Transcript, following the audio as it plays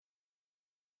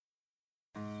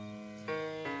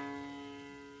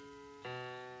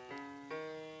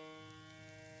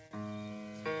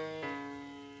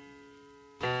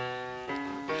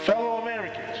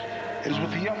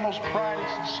with the utmost pride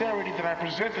and sincerity that I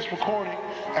present this recording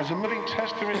as a living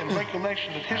testament and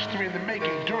recollection of history in the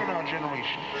making during our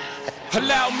generation.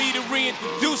 Allow me to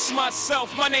reintroduce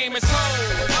myself. My name is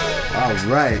Ho. All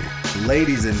right,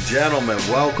 ladies and gentlemen,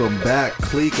 welcome back.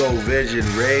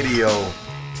 ColecoVision Radio,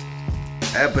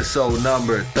 episode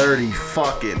number 30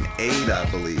 fucking 8, I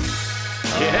believe.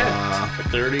 Yeah,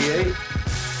 38.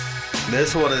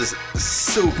 This one is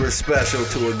super special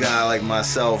to a guy like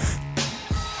myself,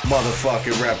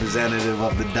 motherfucking representative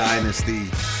of the dynasty.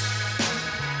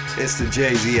 It's the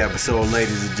Jay-Z episode,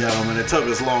 ladies and gentlemen. It took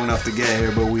us long enough to get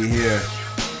here, but we here.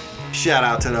 Shout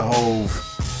out to the Hove.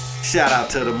 Shout out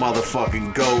to the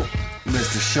motherfucking GOAT,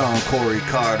 Mr. Sean Corey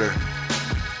Carter.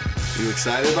 You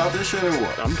excited about this shit or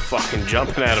what? I'm fucking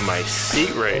jumping out of my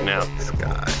seat right now. This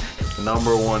guy,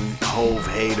 number one Hove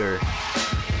hater,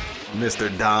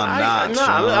 Mr. Don Knotts.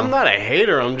 I'm not a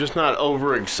hater. I'm just not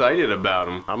overexcited about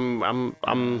him. I'm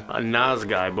a Nas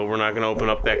guy, but we're not gonna open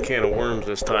up that can of worms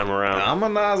this time around. I'm a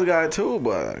Nas guy too,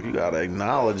 but you gotta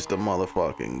acknowledge the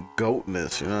motherfucking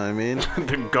goatness. You know what I mean?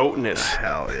 The goatness.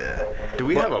 Hell yeah. Do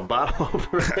we have a bottle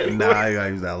over there? Nah, you gotta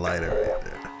use that lighter right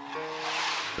there.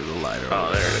 There's a lighter.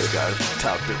 Oh, there it is, guys.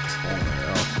 Topped it.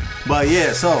 But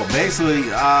yeah, so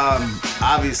basically,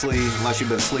 obviously, unless you've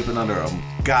been sleeping under a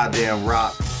goddamn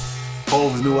rock,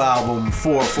 Hove's new album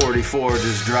 444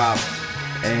 just dropped,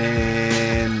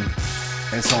 and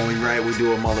it's only right we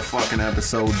do a motherfucking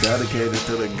episode dedicated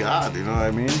to the god, you know what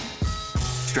I mean?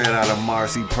 Straight out of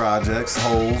Marcy Projects.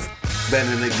 Hove been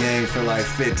in the game for like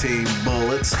 15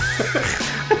 bullets.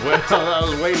 Well, I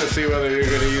was waiting to see whether you're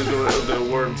gonna use the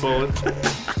word bullet.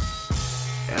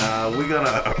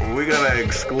 We're gonna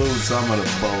exclude some of the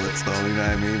bullets though, you know what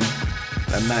I mean?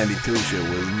 That 92 shit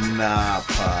was not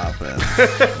popping.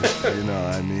 You know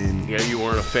what I mean? Yeah, you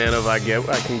weren't a fan of I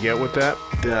can get with that?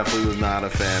 Definitely was not a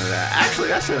fan of that. Actually,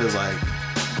 that shit is like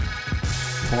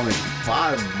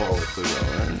 25 bullets ago,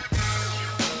 right?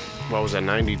 What was that,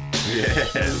 90?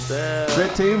 Yeah.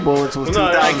 15 bullets was 2002. No,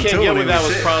 I can't get with that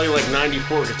was shit. probably like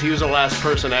 94 because he was the last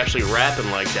person actually rapping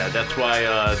like that. That's why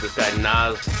this guy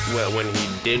Nas, when he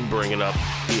did bring it up,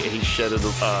 he shed a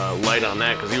light on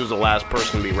that because he was the last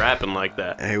person to be rapping like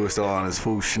that. And he was still on his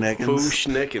Foo Schnickens. Foo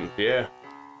Schnickens, yeah.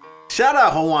 Shout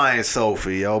out Hawaiian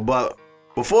Sophie, yo. But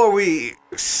before we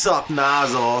suck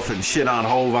Nas off and shit on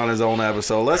Hove on his own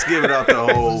episode, let's give it up to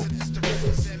Hove.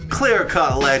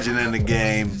 Clear-cut legend in the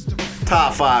game.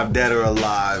 Top 5 dead or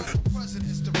alive.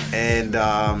 And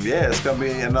yeah, it's gonna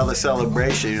be another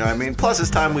celebration, you know what I mean? Plus it's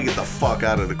time we get the fuck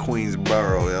out of the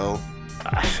Queensboro, yo.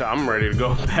 I'm ready to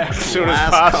go back as soon as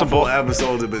Last possible. couple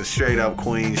episodes have been straight up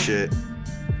Queen shit.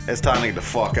 It's time to get the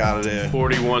fuck out of there.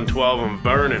 4112 and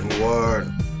burning. Word.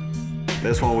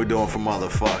 This one we're doing for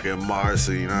motherfucking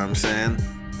Marcy, you know what I'm saying?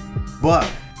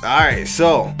 But, alright,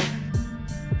 so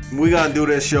we gonna do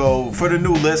this show for the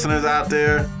new listeners out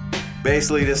there.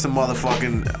 Basically, this is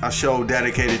a show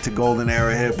dedicated to golden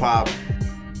era hip hop.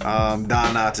 Don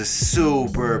Knotts is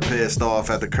super pissed off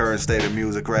at the current state of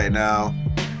music right now,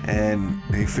 and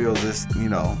he feels this,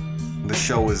 the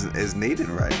show is needed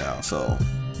right now. So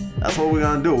that's what we're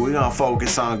gonna do. We're gonna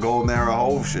focus on golden era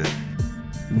Hove shit.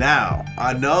 Now,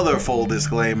 another full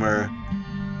disclaimer: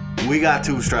 we got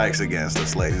 2 strikes against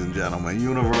us, ladies and gentlemen.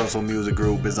 Universal Music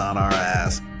Group is on our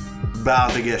ass,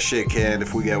 about to get shit canned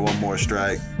if we get one more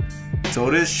strike. So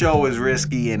this show is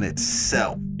risky in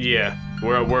itself. Yeah,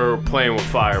 we're playing with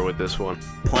fire with this one.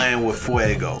 Playing with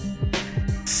fuego.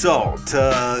 So,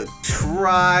 to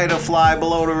try to fly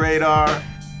below the radar,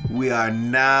 we are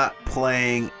not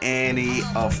playing any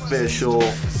official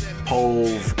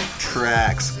Hove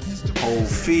tracks, Hove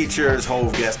features,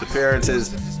 Hove guest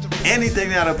appearances. Anything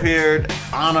that appeared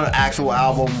on an actual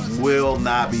album will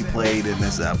not be played in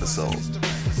this episode.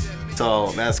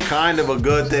 So that's kind of a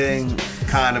good thing,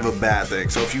 kind of a bad thing.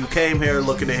 So if you came here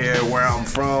looking to hear where I'm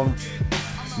from,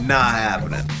 not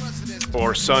happening.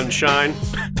 Or Sunshine,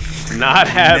 not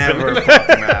happening. Never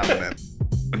fucking happening.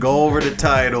 Go over the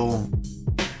title.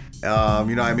 You know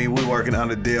what I mean? We're working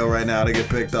on a deal right now to get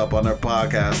picked up on our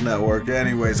podcast network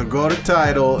anyway. So go to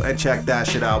title and check that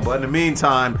shit out. But in the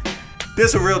meantime,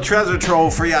 this is a real treasure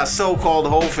trove for y'all so-called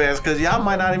Hove fans, because y'all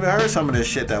might not even heard some of this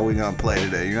shit that we're gonna play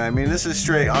today. You know what I mean? This is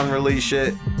straight unreleased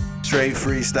shit, straight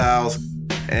freestyles,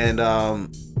 and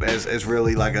it's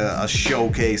really like a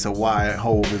showcase of why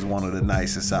Hove is one of the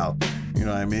nicest out there. You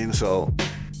know what I mean? So,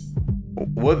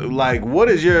 what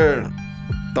is your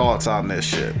thoughts on this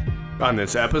shit? On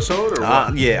this episode, or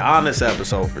what? Yeah, on this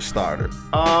episode for starter.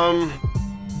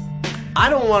 I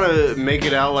don't want to make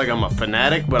it out like I'm a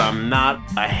fanatic, but I'm not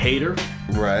a hater.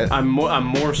 Right. I'm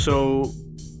more so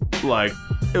like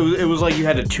it was like you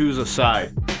had to choose a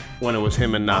side. when it was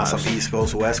him and Nas. Some East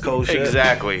Coast, West Coast shit.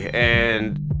 Exactly,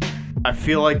 and I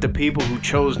feel like the people who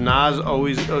chose Nas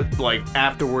always, like,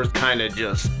 afterwards kind of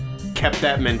just kept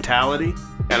that mentality,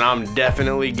 and I'm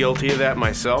definitely guilty of that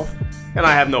myself, and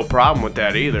I have no problem with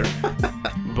that either.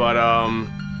 But,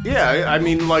 yeah, I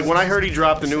mean, like, when I heard he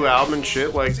dropped the new album and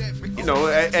shit, like, you know,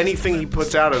 anything he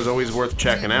puts out is always worth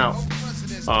checking out.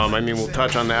 I mean, we'll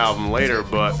touch on the album later,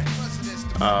 but,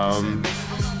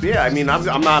 yeah, I mean,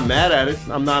 I'm not mad at it.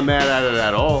 I'm not mad at it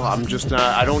at all. I'm just not,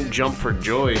 I don't jump for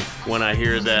joy when I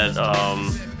hear that,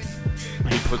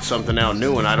 he puts something out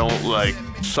new, and I don't, like,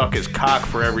 suck his cock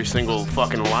for every single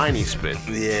fucking line he spit.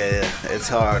 Yeah, it's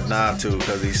hard not to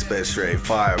because he spit straight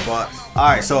fire. But,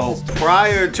 alright, so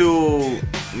prior to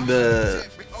the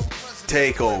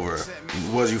takeover,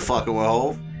 was you fucking with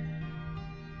Hov?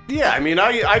 Yeah, I mean,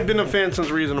 I've been a fan since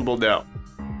Reasonable Doubt.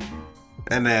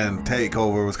 And then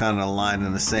takeover was kind of a line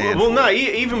in the sand. Well, no,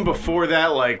 even before that,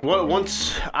 like,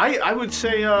 once, I would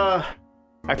say, I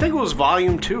think it was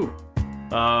Volume 2.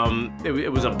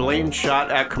 It was a blatant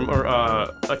shot at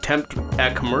attempt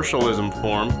at commercialism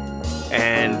for him,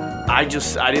 and I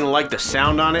didn't like the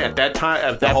sound on it at that time.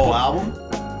 At that the whole point,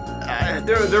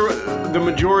 album? The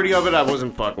majority of it I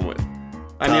wasn't fucking with.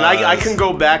 I mean, I can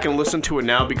go back and listen to it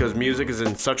now because music is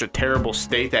in such a terrible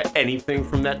state that anything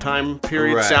from that time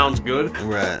period sounds good.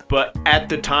 Right. But at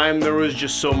the time, there was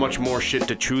just so much more shit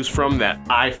to choose from that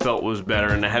I felt was better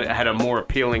and it had a more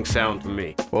appealing sound to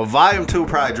me. Well, Volume 2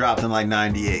 probably dropped in like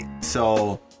 98.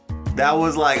 So that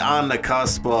was like on the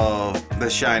cusp of the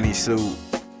shiny suit,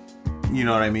 you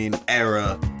know what I mean,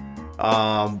 era.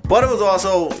 But it was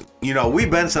also, you know,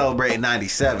 we've been celebrating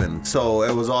 97, so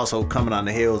it was also coming on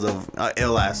the heels of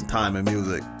ill-ass time in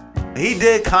music. He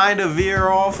did kind of veer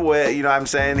off with, you know what I'm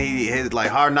saying, his like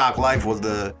Hard Knock Life was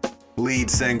the lead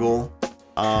single.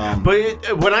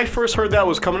 But when I first heard that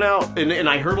was coming out, and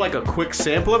I heard like a quick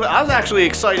sample of it, I was actually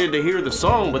excited to hear the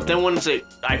song, but then once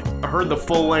I heard the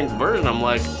full-length version, I'm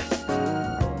like,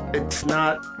 it's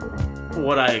not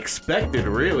what I expected,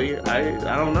 really.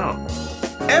 I don't know.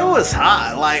 It was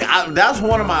hot. Like, that's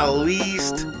one of my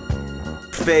least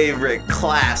favorite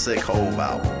classic Hov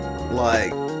albums.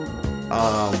 Like,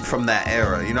 from that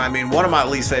era. You know what I mean? One of my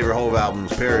least favorite Hov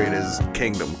albums, period, is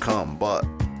Kingdom Come. But,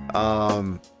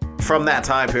 from that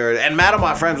time period, and Mad at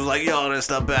My Friends was like, yo, this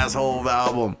the best Hov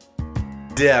album.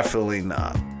 Definitely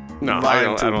not. No,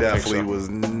 Volume 2 I don't definitely think so. was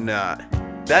not.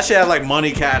 That shit had like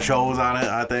Money Cash Hoes on it,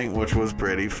 I think, which was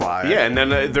pretty fire. Yeah, and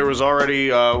then there was already,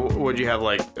 what'd you have,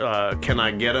 like, Can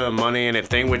I Get a Money in It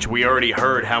thing, which we already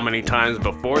heard how many times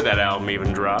before that album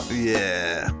even dropped.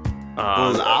 Yeah.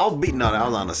 Was I'll Be, no, that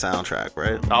was on the soundtrack,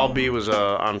 right? I'll Be was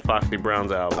on Foxy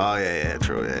Brown's album. Oh, yeah,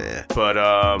 true, yeah. But,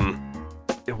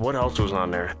 what else was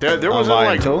on there? There wasn't,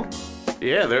 like... 2?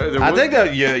 Yeah, there was... I think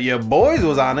that your boys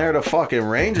was on there, the fucking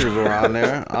Rangers were on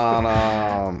there,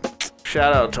 on,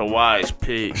 Shout out to Wise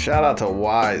P. Shout out to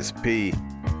Wise P.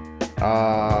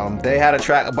 They had a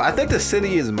track, but I think The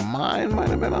City Is Mine might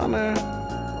have been on there.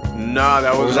 Nah,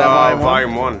 that was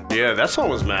Volume 1. Yeah, that song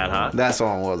was mad hot. That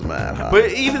song was mad hot.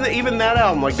 But even that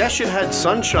album, like, that shit had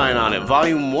Sunshine on it,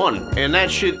 Volume 1. And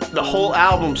that shit, the whole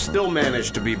album still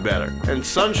managed to be better. And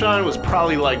Sunshine was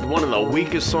probably, like, one of the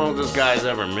weakest songs this guy's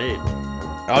ever made.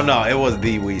 Oh, no, it was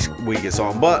the weakest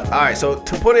song. But, all right, so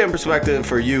to put it in perspective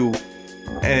for you,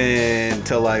 and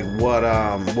to like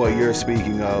what you're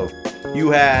speaking of,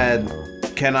 you had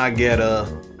Can I Get a,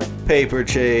 Paper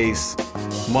Chase,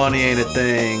 Money Ain't a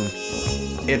Thing,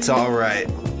 It's Alright.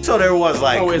 So there was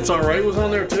like... Oh, It's Alright was on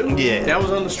there too? Yeah. That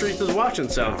was on the Streets Is Watching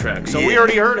soundtrack. So yeah. we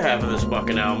already heard half of this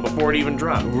fucking album before it even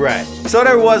dropped. Right. So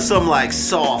there was some like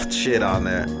soft shit on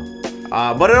there.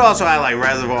 But it also had like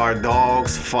Reservoir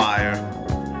Dogs, fire.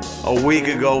 A Week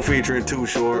Ago featuring Too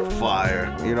Short,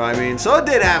 fire. You know what I mean? So it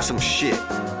did have some shit.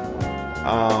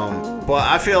 But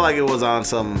I feel like it was on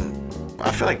some... I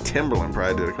feel like Timberland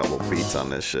probably did a couple beats on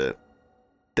this shit.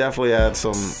 Definitely had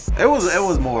some... It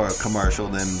was more commercial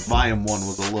than Volume 1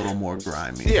 was a little more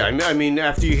grimy. Yeah, I mean,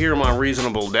 after you hear him on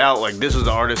Reasonable Doubt, like, this is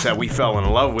the artist that we fell in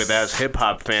love with as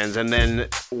hip-hop fans. And then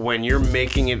when you're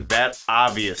making it that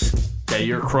obvious that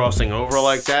you're crossing over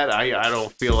like that, I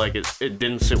don't feel like it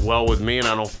didn't sit well with me, and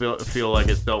I don't feel like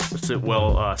it sat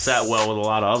well with a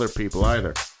lot of other people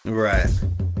either. Right.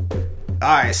 All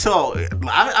right, so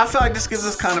I feel like this gives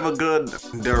us kind of a good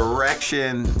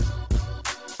direction.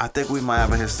 I think we might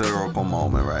have a historical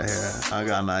moment right here. I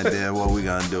got an idea what we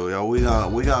gonna do. Yo, we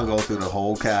gonna go through the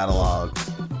whole catalog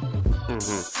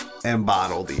and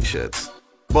bottle these shits.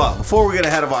 But before we get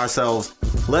ahead of ourselves,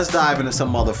 let's dive into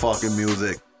some motherfucking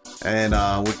music. And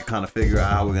we can kind of figure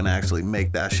out how we're going to actually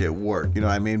make that shit work. You know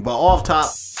what I mean? But off top,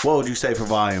 what would you say for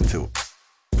Volume 2?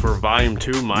 For Volume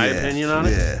 2, my opinion on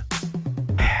it? Yeah.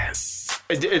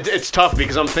 It's tough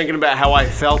because I'm thinking about how I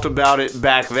felt about it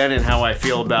back then and how I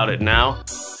feel about it now.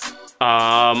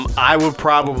 I would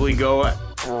probably go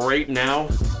right now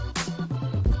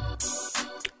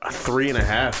a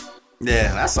 3.5.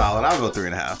 Yeah, that's solid. I'll go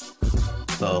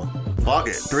 3.5. So, fuck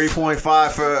it.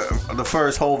 3.5 for the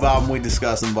first whole album we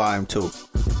discussed in Volume 2.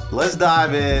 Let's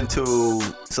dive into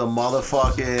some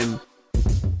motherfucking...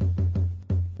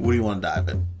 What do you want to dive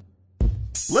in?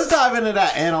 Let's dive into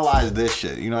that Analyze This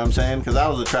shit. You know what I'm saying? Because that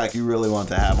was a track you really wanted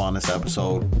to have on this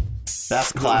episode.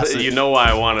 That's classic. You know why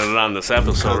I wanted it on this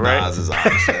episode, right? Nas is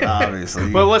obviously.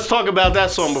 Well, let's talk about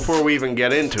that song before we even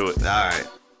get into it. All right.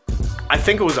 I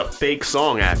think it was a fake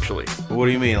song, actually. What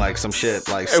do you mean? Like some shit,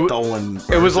 like stolen verses?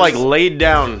 It was like laid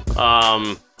down.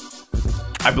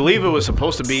 I believe it was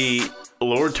supposed to be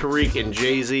Lord Tariq and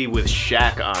Jay-Z with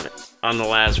Shaq on it, on the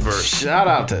last verse. Shout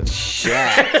out to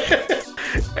Shaq.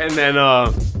 And then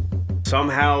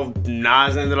somehow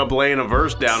Nas ended up laying a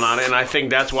verse down on it, and I think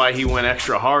that's why he went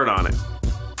extra hard on it.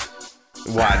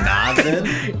 Why Nas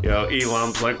did? Yo,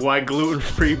 Elam's like, why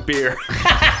gluten-free beer?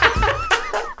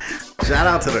 Shout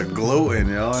out to the gluten,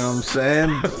 you know what I'm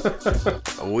saying?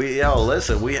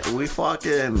 Listen,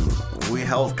 we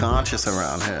health conscious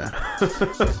around here.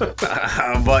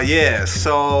 But yeah,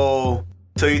 so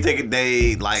you think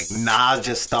they, like, Nas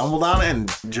just stumbled on it and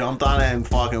jumped on it and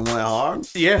fucking went hard?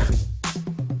 Yeah.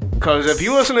 Because if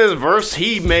you listen to his verse,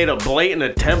 he made a blatant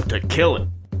attempt to kill it.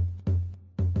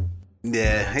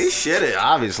 Yeah, he shit it,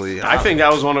 obviously. I think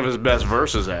that was one of his best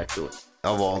verses, actually.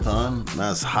 Of all time?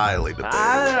 That's highly debatable.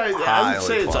 I would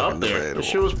say it's up there. The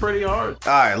shit was pretty hard.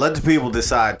 All right, let the people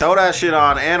decide. Throw that shit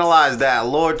on. Analyze that.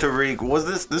 Lord Tariq. Was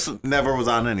this never was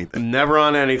on anything? Never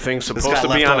on anything. Supposed to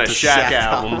be on a Shaq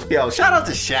album. Yo, shout out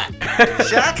to Shaq.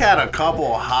 Shaq had a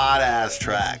couple hot ass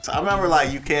tracks. I remember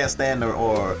like You Can't Stand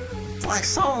or like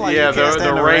something like You Can't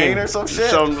Stand the Rain or some shit.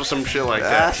 Some shit like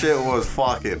that. That shit was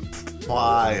fucking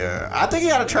fire. I think he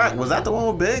had a track. Was that the one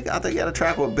with Big? I think he had a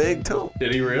track with Big too.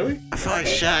 Did he really? I feel like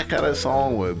Shaq had a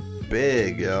song with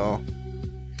Big, yo.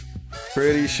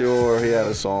 Pretty sure he had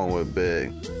a song with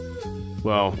Big.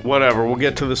 Well, whatever. We'll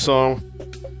get to the song.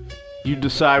 You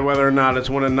decide whether or not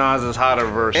it's one of Nas's hotter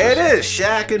verses. It is.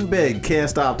 Shaq and Big, Can't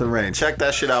Stop the Rain. Check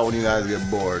that shit out when you guys get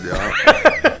bored, yo.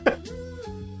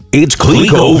 It's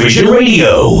ColecoVision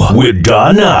Radio with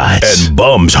Don Knotts and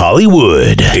Bums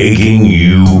Hollywood, taking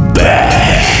you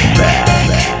back.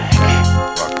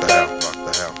 Rock the hell.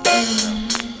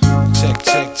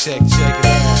 Check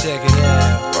it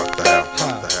out. Rock the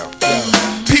hell.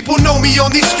 People know me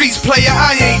on these streets, player,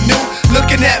 I ain't new.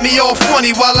 Looking at me all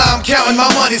funny while I'm counting my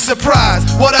money. Surprise,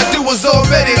 what I do is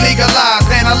already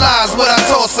legalized. Analyze what I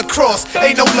toss across,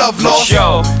 ain't no love lost.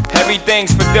 Show,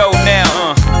 everything's for dough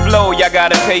now. Flow, y'all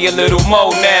gotta pay a little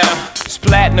more now. It's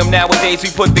platinum nowadays,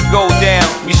 we put the gold down.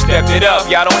 We stepped it up,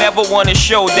 y'all don't ever want a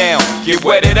showdown. Get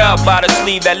wetted up by the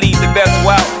sleeve that leaves the bezel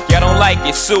out. Y'all don't like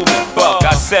it, sue me, fuck,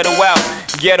 I settle out.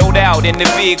 Ghettoed out in the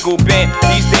vehicle bent.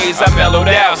 These days I mellowed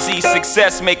out. See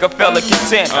success make a fella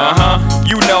content.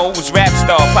 You know who's rap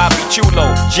star, Poppy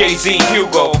Chulo, Jay-Z,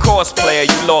 Hugo, cosplayer,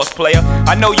 you lost player.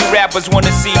 I know you rappers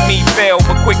wanna see me fail,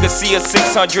 but quick to see a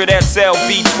 600 SL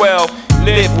V12.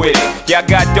 Live with it. Y'all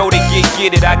got dough to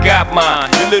get it, I got mine.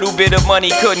 A little bit of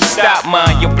money couldn't stop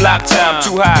mine. Your block time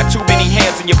too high, too many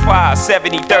hands in your pie.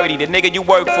 70-30, the nigga you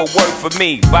work for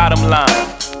me. Bottom line.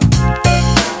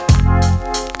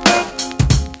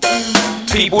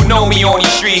 People know me on these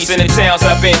streets and the towns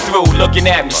I've been through. Looking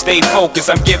at me, stay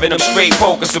focused, I'm giving them straight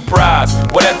poker surprise.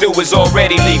 What I do is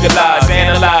already legalized.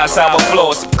 Analyze how I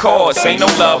floss, of course, ain't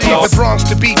no love Leave lost. the Bronx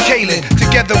to be Kalen.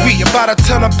 Together we about a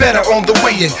ton of better on the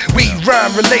way in. We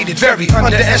rhyme related, very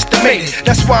underestimated.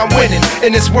 That's why I'm winning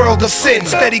in this world of sin.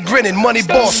 Steady grinning, money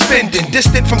ball spending.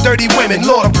 Distant from dirty women,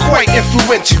 Lord, I'm quite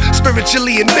influential.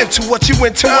 Spiritually and mental, what you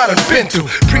went to, I done been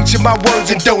through. Preaching my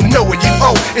words and don't know it, you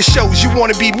owe. It shows you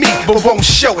wanna be me, but won't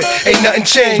show it. Ain't nothing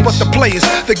changed but the players,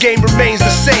 the game remains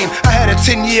the same. I had a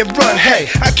 10-year run, hey,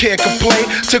 I can't complain.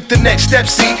 Took the next step,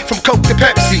 see, from Coke to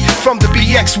Pepsi. From the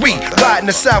BX we riding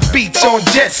the South Beach on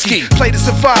jet ski. Play to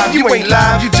survive, you ain't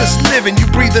live, you just living. You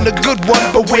breathing a good one,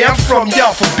 but where I'm from,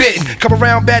 y'all forbidden. Come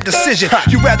around, bad decision.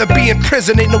 You rather be in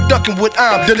prison, ain't no ducking what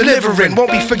I'm delivering.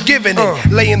 Won't be forgiven and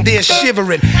laying there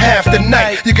shivering half the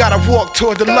night. You gotta walk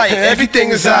toward the light, everything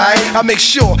is alright. I make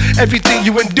sure everything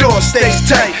you endure stays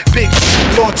tight. Big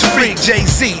Lord Tariq,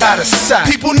 Jay-Z, out of sight.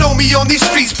 People know me on these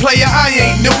streets, player, I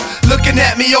ain't new. Looking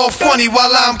at me all funny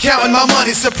while I'm counting my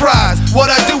money. Surprise, What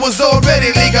I do is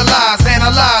already legalized.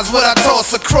 Analyze what I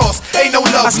toss across. Ain't no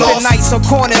love I spend lost. nights on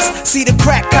corners, see the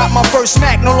crack, cop my first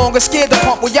Mac. No longer scared to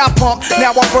pump where y'all pump.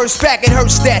 Now I burst back, it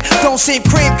hurts that. Don't seem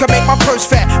cream can make my purse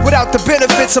fat. Without the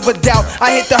benefits of a doubt,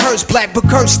 I hit the hearse black, but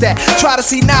curse that. Try to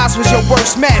see Nas was your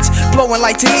worst match. Blowing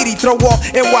like Tahiti, throw off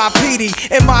NYPD.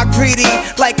 Am I greedy?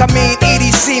 Like I mean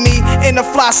Edie, see me in the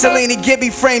fly Cellini, Gibby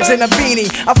frames in a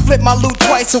beanie. I flip my loot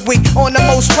twice a week on the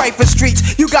most trifling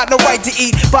streets. You got no right to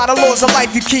eat by the laws of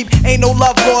life you keep. Ain't no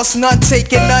love lost, none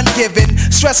taken, none given.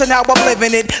 Stressing how I'm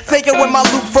living it. Thinking when my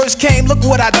loot first came, look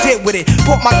what I did with it.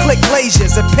 Bought my click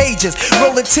glaciers and pages.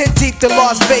 Rolling 10 deep to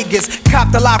Las Vegas.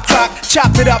 Copped the live crock,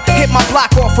 chopped it up, hit my block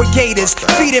off with gators.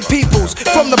 Feeding peoples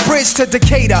from the bridge to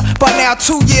Decatur. By now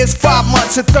 2 years, 5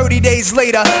 months, and 30 days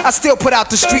later, I still put out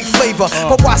the street flavor.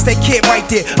 But watch that kid right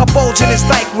there, a bulge in his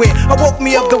nightwear. Awoke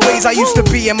me up the ways I used to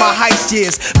be in my heist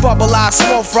years. Bubble eye,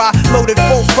 small fry, loaded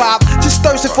 4-5. Just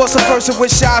thirsty for some person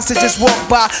with shines to just walk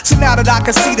by. So now that I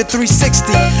can see the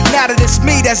 360, now that it's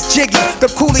me that's jiggy, the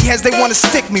coolie heads they wanna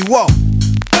stick me. Whoa.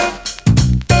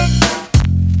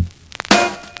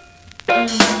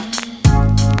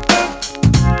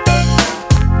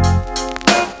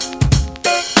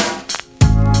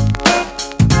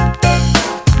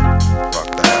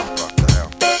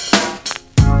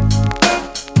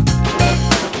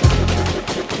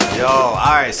 Yo,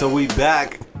 alright, so we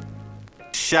back.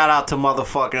 Shout out to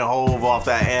motherfucking Hove off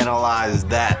that Analyze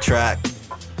That track.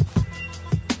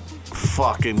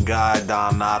 Fucking guy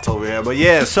Don Knotts over here. But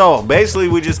yeah, so basically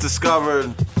we just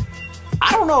discovered,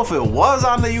 I don't know if it was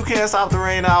on the You Can't Stop the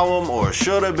Rain album or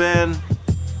should have been,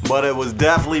 but it was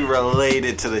definitely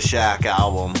related to the Shaq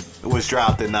album. It was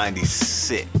dropped in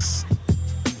 96.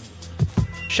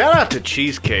 Shout out to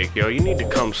Cheesecake, yo. You need to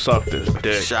come suck this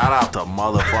dick. Shout out to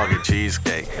motherfucking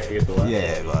Cheesecake.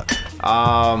 Yeah, but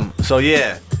so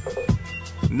yeah,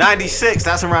 96.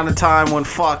 That's around the time when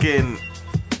fucking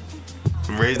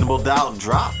Reasonable Doubt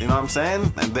dropped. You know what I'm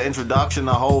saying? And the introduction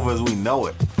to Hove as we know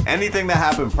it. Anything that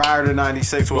happened prior to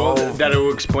 96 with Hove. That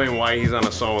will explain why he's on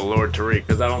a song with Lord Tariq.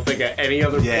 Because I don't think at any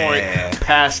other point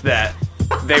past that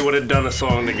they would have done a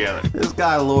song together. This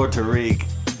guy Lord Tariq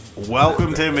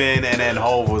welcomed him in, and then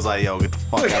Hove was like, yo, get the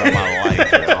fuck out of my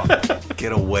life, yo.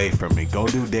 Get away from me. Go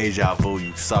do Deja Vu,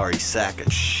 you sorry sack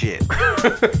of shit.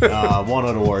 One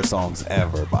of the worst songs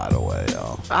ever, by the way,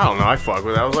 yo. I don't know, I fuck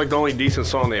with it. That was like the only decent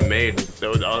song they made. That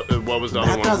was, what was the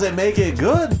other one? That doesn't make it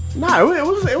good. Nah, it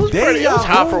was pretty. It was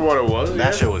hot for what it was.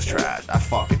 That shit was trash. I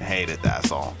fucking hated that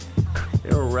song.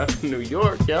 They were repping New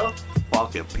York, yo.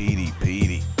 Fucking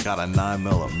Petey. Got a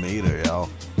 9mm, yo.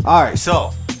 Alright,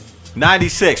 so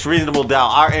 96, Reasonable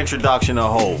Doubt, our introduction to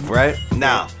Hove, right?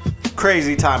 Now,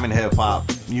 crazy time in hip-hop.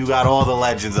 You got all the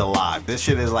legends alive. This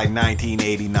shit is like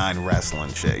 1989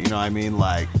 wrestling shit. You know what I mean?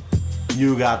 Like,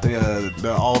 you got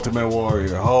the Ultimate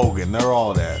Warrior, Hogan, they're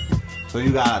all there. So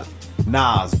you got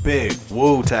Nas, Big,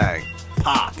 Wu-Tang,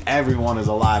 Pac, everyone is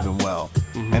alive and well.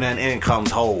 Mm-hmm. And then in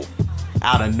comes Hove,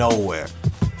 out of nowhere.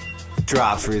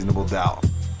 Drops Reasonable Doubt.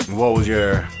 What was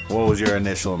your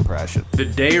initial impression? The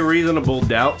day Reasonable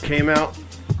Doubt came out,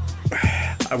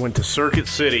 I went to Circuit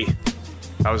City.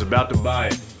 I was about to buy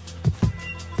it.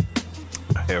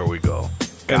 Here we go.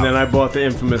 And then I bought the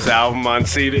infamous album on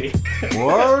CD.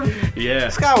 Word? Yeah.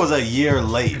 This guy was a year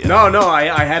late. No,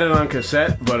 I had it on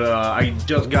cassette, but I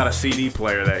just got a CD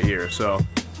player that year. So,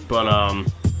 but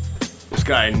this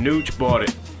guy Nooch bought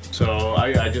it, so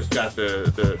I just got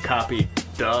the copy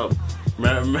dub.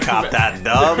 Cop that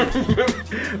dub.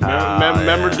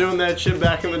 Remember doing that shit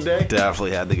back in the day?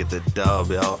 Definitely had to get the dub,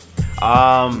 yo.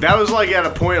 That was like at a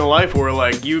point in life where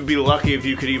like you'd be lucky if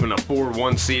you could even afford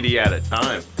one CD at a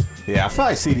time. Yeah, I feel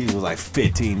like CDs was like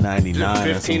 $15.99.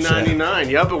 $15.99.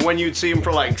 Yeah, but when you'd see them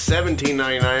for like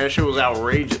 $17.99, that shit was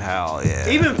outrageous. Hell yeah.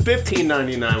 Even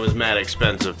 $15.99 was mad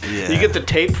expensive. Yeah. You get the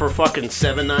tape for fucking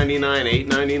 $7.99,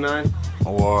 $8.99.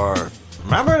 Or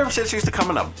remember them shits used to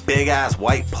come in a big ass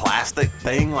white plastic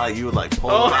thing, like you would like pull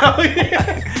it out? Oh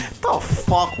yeah. The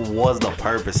fuck was the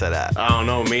purpose of that? I don't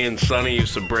know. Me and Sonny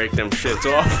used to break them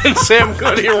shits off, and Sam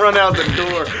couldn't run out the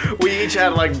door. We each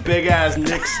had like big ass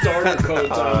Nick starter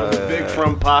coats on with a big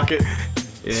front pocket,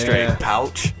 straight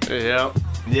pouch. Yeah.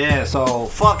 Yeah. So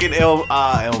fucking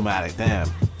Illmatic, damn.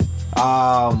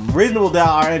 Reasonable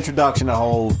Doubt, our introduction to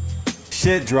Hove.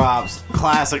 Shit drops,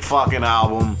 classic fucking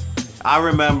album. I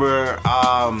remember,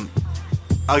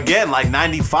 again, like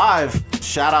 95,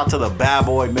 shout out to the Bad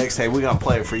Boy mixtape. We're gonna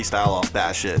play a freestyle off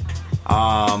that shit.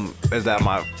 Is that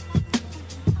my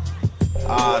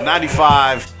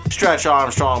 95, Stretch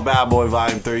Armstrong, Bad Boy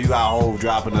Volume 3. You got Hove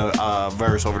dropping a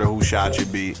verse over the Who Shot You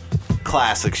Beat.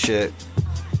 Classic shit.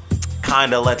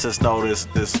 kind of lets us know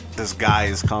this guy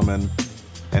is coming,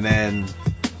 and then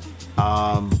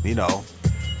you know,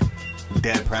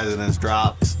 Dead Presidents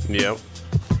drops. Yep.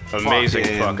 Amazing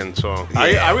fucking song.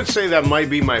 Yeah. I would say that might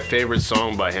be my favorite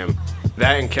song by him.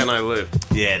 That and Can I Live?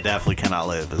 Yeah, definitely Can I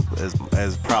Live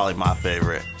is probably my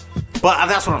favorite. But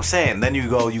that's what I'm saying. Then you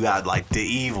got like The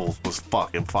Evils was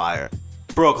fucking fire.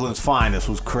 Brooklyn's Finest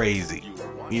was crazy.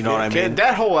 You know what I mean?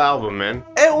 That whole album, man.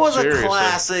 It was Seriously. a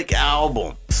classic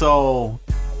album. So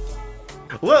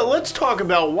let's talk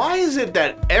about why is it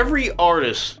that every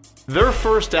artist, their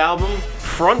first album,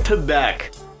 front to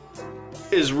back,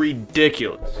 is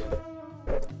ridiculous.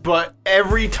 But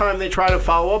every time they try to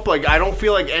follow up, like, I don't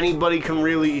feel like anybody can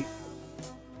really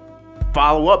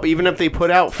follow up. Even if they put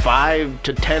out 5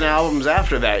 to 10 albums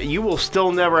after that, you will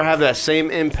still never have that same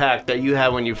impact that you had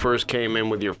when you first came in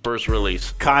with your first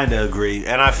release. Kinda agree.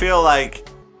 And I feel like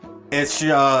it's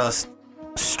just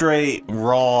straight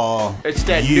raw. It's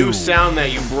that new sound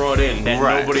that you brought in that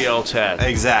nobody else had.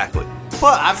 Exactly.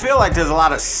 But I feel like there's a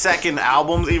lot of second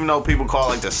albums, even though people call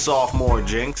it like the sophomore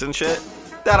jinx and shit,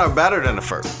 that are better than the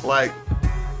first. Like,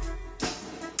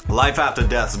 Life After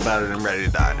Death is better than Ready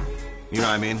to Die. You know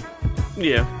what I mean?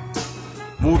 Yeah.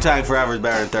 Wu-Tang Forever is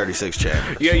better than 36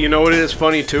 Chambers. Yeah, you know what it is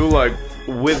funny too? Like,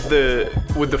 with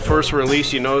the first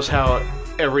release, you notice how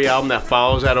every album that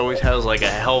follows that always has like a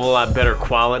hell of a lot better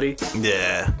quality.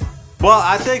 Yeah. Well,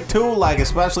 I think too, like,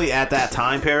 especially at that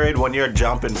time period when you're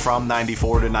jumping from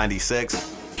 94 to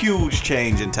 96, huge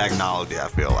change in technology, I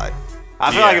feel like.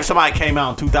 I feel like if somebody came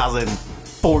out in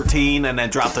 2014 and then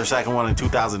dropped their second one in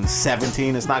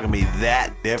 2017, it's not going to be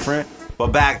that different. But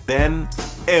back then,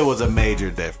 it was a major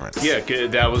difference. Yeah,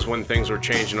 that was when things were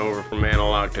changing over from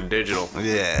analog to digital.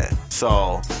 Yeah,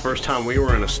 so... First time we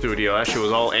were in a studio, that shit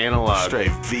was all analog. Straight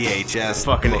VHS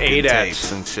fucking looking 8-ats.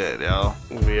 tapes and shit, yo.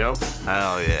 Yep.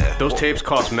 Hell yeah. Those tapes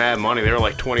cost mad money. They were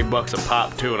like $20 a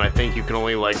pop, too, and I think you can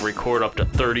only, like, record up to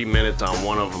 30 minutes on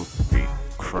one of them.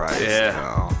 Christ. Yeah.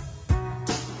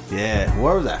 Yo. Yeah,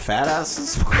 where was that, Fat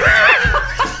Asses?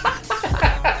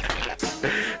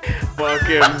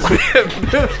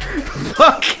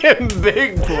 Fucking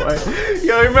Big Boy.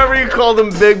 Yo, remember you called him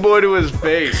Big Boy to his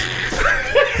face.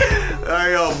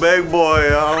 Hey, yo, Big Boy,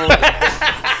 yo.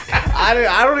 I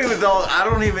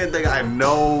don't even think I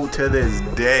know to this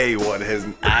day what his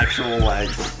actual, like,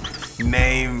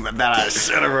 name that I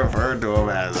should have referred to him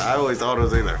as. I always thought it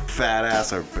was either Fat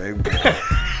Ass or Big Boy.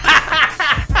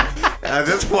 At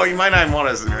this point, you might not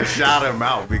want to shout him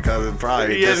out because it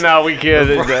probably... Yeah, no, we can't.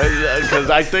 Because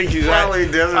I think he's... Probably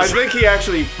doesn't... I think he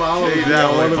actually follows me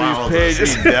on one of these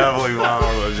pages. He definitely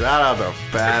follows us. Shout out to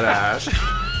Fat Ass.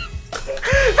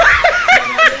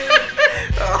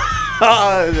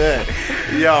 Oh, man.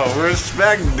 Yo,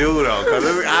 respect Dudo. Cause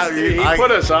he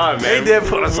put us on, man. He did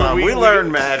put us on. We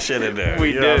learned mad shit in there. We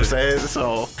did. You know what I'm saying?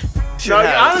 So... No,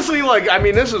 honestly, like, I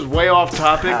mean, this is way off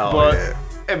topic, but... Yeah.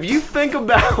 If you think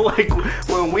about, like,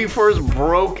 when we first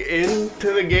broke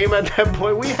into the game at that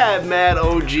point, we had mad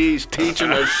OGs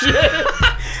teaching us shit.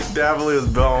 Definitely was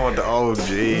going with the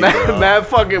OG. Mad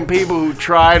fucking people who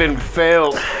tried and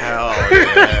failed. Hell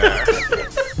yeah.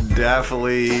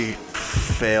 Definitely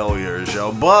failures,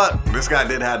 yo. But this guy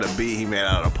did have the beat he made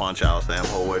out of Punch-Out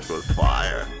sample, which was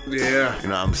fire. Yeah. You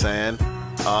know what I'm saying?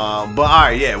 But,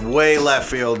 alright, yeah, way left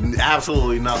field.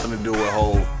 Absolutely nothing to do with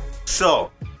Hov.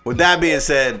 So... With that being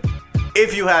said,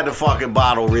 if you had to fucking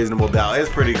bottle Reasonable Doubt, it's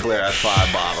pretty clear that's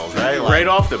 5 bottles, right? Like, right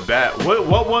off the bat.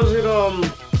 What was it?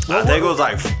 I think it was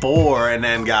like 4 and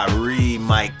then got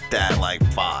re-mic'd at like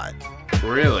 5.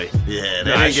 Really? Yeah.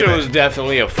 That shit was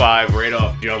definitely a 5 right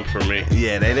off jump for me.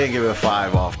 Yeah, they didn't give it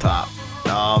 5 off top.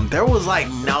 There was like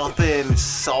nothing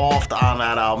soft on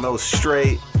that album. It was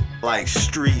straight like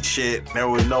street shit. There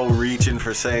was no reaching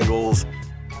for singles.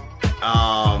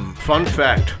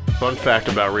 Fun fact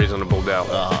about Reasonable Doubt.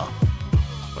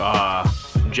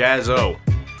 Jaz-O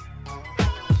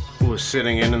was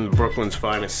sitting in the Brooklyn's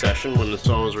Finest session when the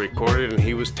song was recorded, and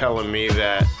he was telling me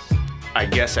that I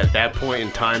guess at that point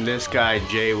in time, this guy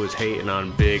Jay was hating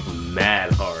on Big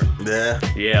mad hard. Yeah.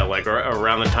 Yeah, like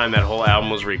around the time that whole album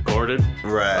was recorded.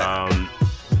 Right.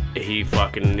 He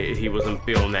wasn't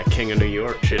feeling that King of New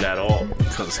York shit at all.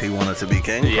 Because he wanted to be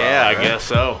king? Yeah, probably,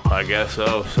 I guess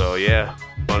so. So yeah,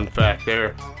 fun fact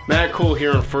there. Mad cool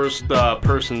hearing first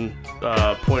person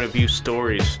point of view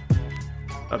stories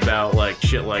about like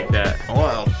shit like that.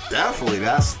 Well, definitely,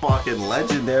 that's fucking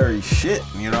legendary shit.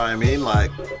 You know what I mean?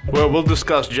 Like, well, we'll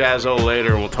discuss Jaz-O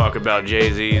later, and we'll talk about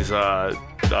Jay-Z's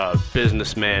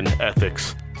businessman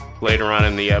ethics later on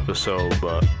in the episode.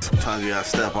 But sometimes you gotta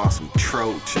step on some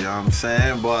tropes. You know what I'm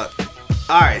saying? But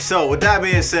all right. So with that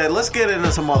being said, let's get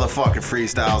into some motherfucking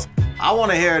freestyles. I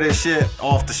want to hear this shit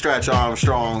off the Stretch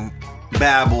Armstrong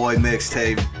Bad Boy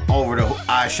mixtape over the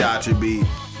I Shot You beat.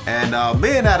 And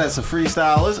being that it's a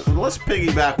freestyle, let's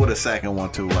piggyback with a second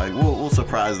one too. Like we'll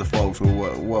surprise the folks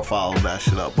with what follows that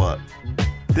shit up. But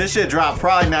this shit dropped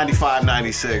probably 95,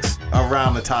 96,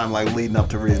 around the time like leading up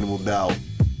to Reasonable Doubt.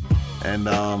 And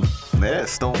yeah,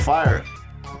 it's still fire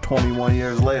 21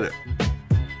 years later.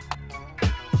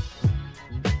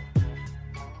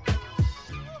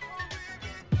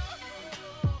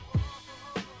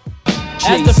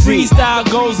 As the freestyle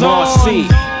goes on,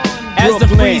 as the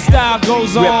freestyle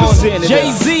goes on,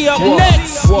 Jay-Z up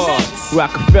next.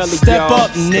 Rockefeller, Step up,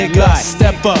 nigga,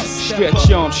 step up.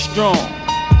 Stretch Armstrong.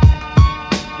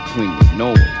 Between the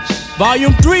noise.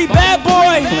 Volume 3, Bad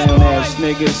Boy. Clown ass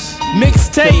niggas.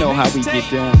 Mixtape. You know how we get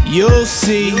down. You'll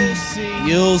see.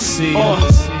 You'll see.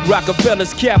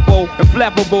 Rockefeller's capo and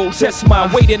flappable. Test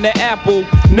my weight in the apple.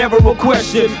 Never a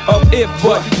question of if,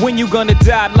 but when you gonna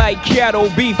die like cattle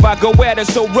beef. I go at it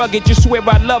so rugged, you swear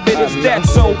I love it. Is that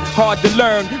so hard to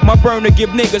learn? My burner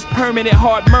give niggas permanent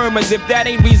hard murmurs. If that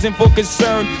ain't reason for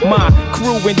concern, my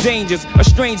crew in dangers. A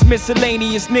strange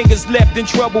miscellaneous niggas left in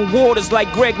troubled waters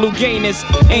like Greg Louganis.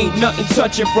 Ain't nothing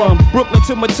touching from Brooklyn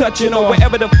to Metuchen or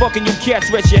wherever the fucking you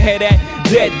cats rest your head at.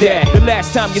 Dead dad. The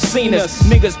last time you seen us,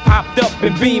 niggas popped up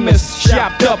in Beamers,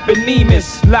 shopped up in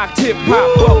Nemus, locked hip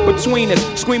hop up between us.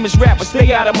 Screamers rappers,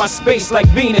 stay out of my space like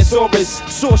Venus. Or is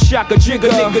source shocker, jigger,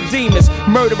 nigga demons.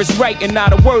 Murderous writing,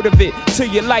 not a word of it till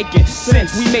you like it.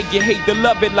 Since we make you hate to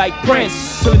love it like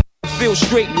Prince. Till feel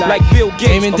straight like Bill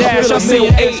Gates. Or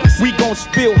Bill 8, we gon'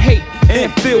 spill hate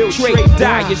and infiltrate.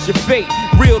 Die is your fate.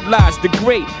 Realize the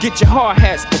great. Get your hard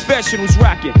hats, professionals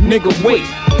rocking. Nigga, wait.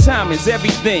 Time is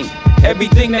everything.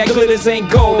 Everything that glitters ain't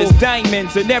gold. There's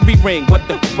diamonds in every ring. What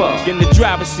the fuck? In the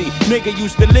driver's seat. Nigga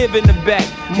used to live in the back.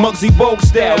 Muggsy Bogues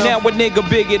style. Now a nigga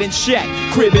bigger than Shaq.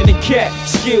 Cribbin' and cat.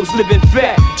 Skills living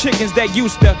fat. Chickens that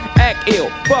used to act ill.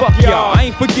 Fuck y'all. I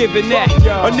ain't forgiving that.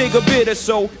 A nigga bitter,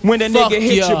 so when a nigga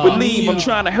hit you, believe I'm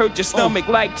trying to hurt your stomach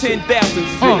like 10,000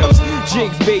 sit-ups.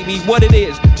 Jigs, baby, what it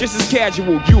is. Just as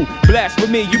casual. You blast for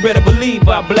me, you better believe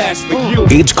I blast for you.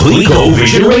 It's Clico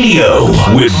Vision Radio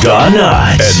with Don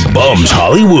Knotts and Bums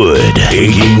Hollywood,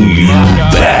 taking you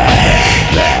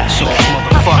back. So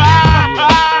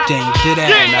motherfucker, damn you did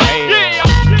that.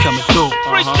 Coming through.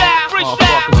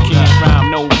 Motherfuckers can't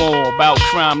rhyme no more about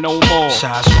crime no more.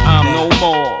 I'm no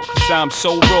more, cause I'm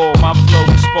so raw. My flow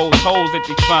expose holes that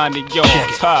they find in yours.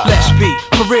 Let's be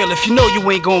for real. If you know you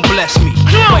ain't gon' bless me,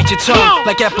 bite your tongue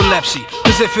like epilepsy.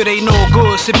 Cause if it ain't no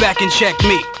good, sit back and check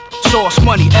me. Source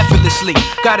money effortlessly,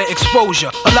 got an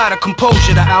exposure, a lot of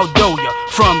composure to outdo ya.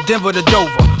 From Denver to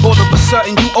Dover, all of a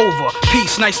sudden you over.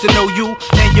 Peace, nice to know you,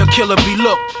 and your killer be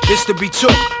look. It's to be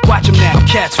took, watch him now,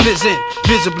 cats fizz in,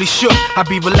 visibly shook. I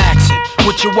be relaxing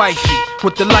with your wifey,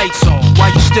 with the lights on,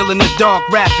 while you still in the dark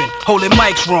rapping, holding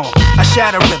mics wrong. I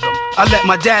shatter rhythm, I let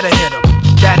my data hit him.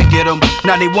 That'll get them.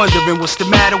 Now they wondering what's the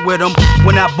matter with them.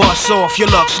 When I bust off, your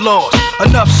luck's lost.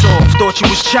 Enough soft, thought you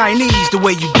was Chinese the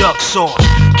way you duck sauce.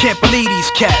 Can't believe these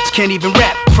cats can't even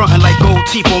rap, frontin' like gold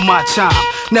teeth on my time.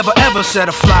 Never ever said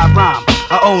a fly rhyme.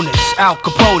 I own this, Al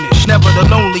Capone-ish, never the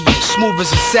loneliest. Smooth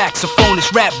as a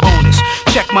saxophonist, rap bonus.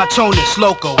 Check my tonus,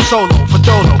 loco, solo, for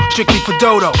dodo, strictly for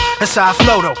dodo. That's how I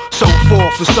flow though, so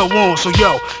forth and so on. So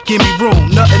yo, give me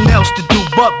room, nothing else to do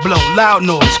but blow. Loud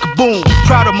noise, kaboom.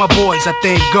 Proud of my boys, I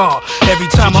thank God. Every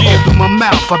time I open my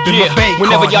mouth, I been my bank card.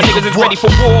 Whenever y'all niggas is ready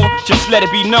for war, just let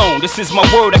it be known. This is my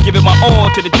word, I give it my all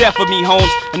to the death of me,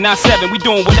 homes. And 9-7, we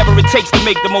doing whatever it takes to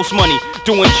make the most money.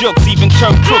 Doing jokes, even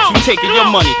turn crooks, we taking your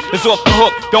money. It's off the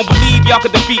hook, don't believe y'all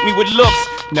could defeat me with looks.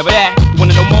 Never that,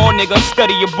 wanna know more, nigga,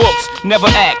 study your books. Never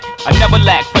act, I never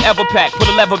lack, forever pack. Put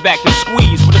a lever back and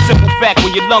squeeze. For the simple fact,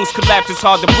 when your lungs collapse, it's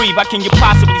hard to breathe. How can you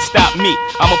possibly stop me?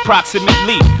 I'm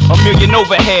approximately $1 million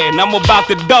overhead, and I'm about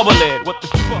to double it. What the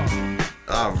fuck?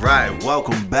 Alright,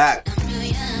 welcome back.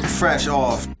 Fresh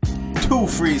off 2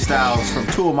 freestyles from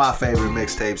 2 of my favorite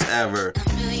mixtapes ever.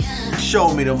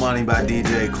 Show Me the Money by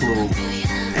DJ Clue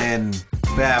and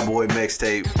Bad Boy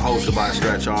mixtape hosted by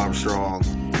Stretch Armstrong.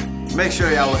 Make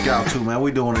sure y'all look out too, man.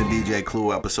 We doing a DJ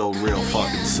Clue episode real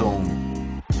fucking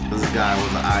soon. This guy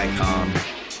was an icon.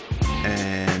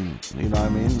 And, you know what I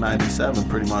mean? 97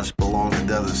 pretty much belonged to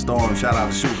Desert Storm. Shout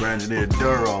out to Super Engineer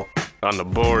Duro. On the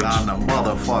boards. On the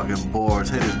motherfucking boards.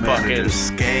 Hit his manager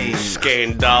Skane.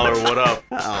 Skane Dollar, what up?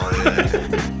 Oh,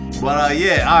 yeah. But,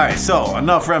 yeah, alright, so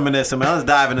enough reminiscing, man. Let's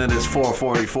dive into this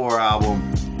 444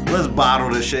 album. Let's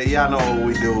bottle this shit. Y'all know what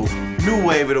we do. New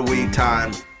Wave of the Week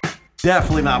time.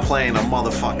 Definitely not playing a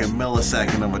motherfucking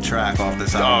millisecond of a track off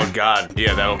this album. Oh, God.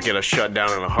 Yeah, that'll get us shut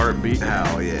down in a heartbeat.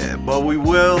 Hell yeah. But we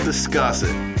will discuss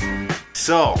it.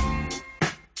 So,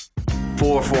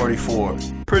 444,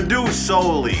 produced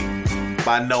solely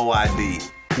by No ID,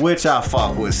 which I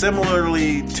fuck with.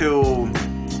 Similarly to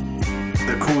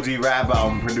the Kool G Rap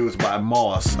album produced by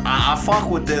Moss, I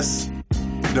fuck with this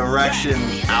direction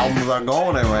albums are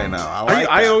going in right now.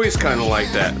 I always kind of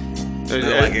like that.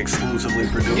 They're like exclusively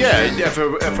produced. Yeah, if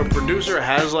a producer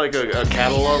has like a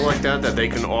catalog like that they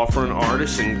can offer an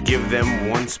artist and give them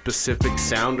one specific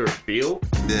sound or feel,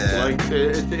 like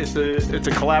it's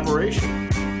a collaboration.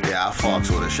 Yeah, I fucks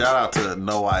with it. Shout out to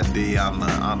No ID on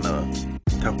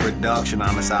the production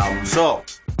on this album. So,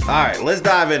 all right, let's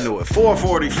dive into it.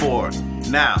 444.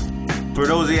 Now, for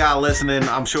those of y'all listening,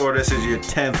 I'm sure this is your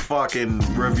 10th fucking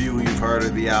review you've heard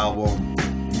of the album.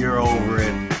 You're over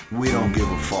it. We don't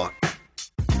give a fuck.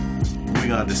 We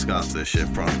gonna discuss this shit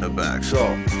front to back.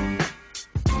 So,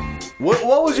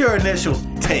 what was your initial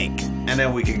take? And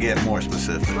then we can get more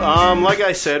specific. Like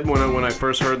I said, when I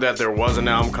first heard that there was an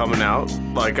album coming out,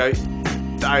 like I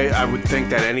would think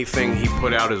that anything he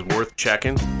put out is worth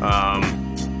checking.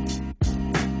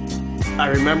 I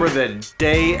remember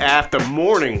the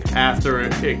morning after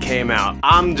it came out,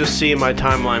 I'm just seeing my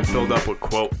timeline filled up with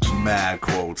quotes. Mad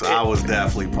quotes. I was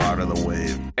definitely part of the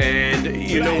wave. And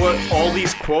you know what? All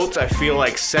these quotes, I feel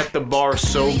like, set the bar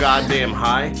so goddamn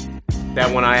high that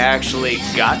when I actually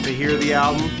got to hear the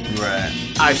album,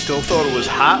 I still thought it was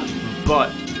hot,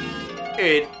 but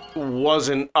it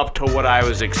wasn't up to what I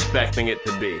was expecting it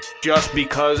to be. Just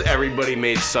because everybody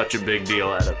made such a big deal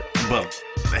out of it. But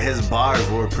his bars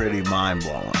were pretty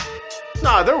mind-blowing.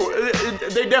 No,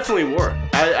 they definitely were.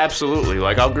 Absolutely.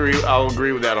 Like, I'll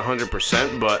agree with that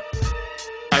 100%, but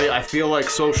I feel like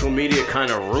social media kind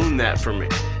of ruined that for me.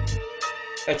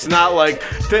 It's not like...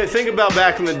 Think about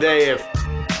back in the day if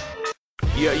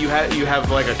you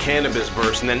have like a Cannabis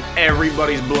verse and then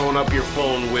everybody's blowing up your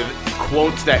phone with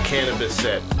quotes that Cannabis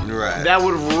said. Right. That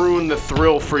would ruin the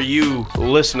thrill for you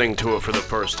listening to it for the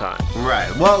first time. Right.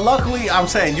 Well, luckily, I'm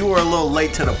saying you were a little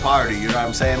late to the party. You know what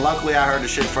I'm saying? Luckily, I heard the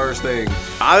shit first thing.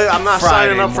 I'm not Friday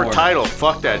signing up morning. for Tidal.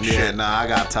 Fuck that shit. Yeah, nah, I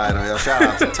got Tidal. Yo, shout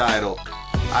out to Tidal.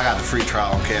 I got the free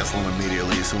trial. I'm canceling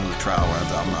immediately as soon as the trial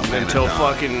runs out. I'm not paying Until it down.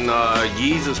 fucking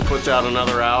Yeezus puts out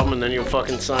another album, and then you'll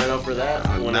fucking sign up for that.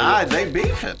 Nah, they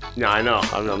beefing. Yeah, I know.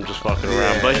 I'm just fucking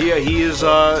around. But he is.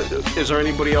 Is there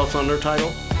anybody else under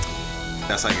Tidal?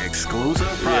 That's like exclusive?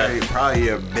 Probably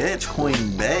your bitch,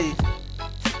 Queen Bey.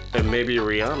 And maybe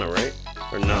Rihanna, right?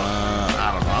 Or no?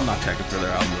 I don't know. I'm not checking for their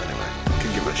album anyway.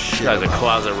 Could give a shit. This guy's a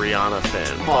closet Rihanna fan.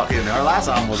 Fucking, her last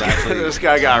album was actually... This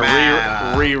guy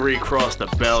got re-crossed the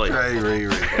belly. Straight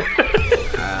re-re.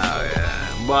 Oh,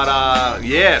 yeah. But,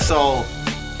 yeah, so...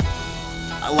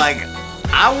 Like,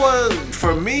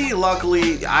 for me,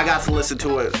 luckily, I got to listen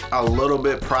to it a little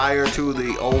bit prior to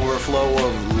the overflow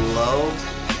of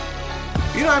love.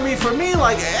 You know what I mean? For me,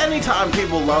 like, anytime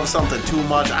people love something too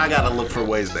much, I gotta look for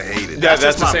ways to hate it. That's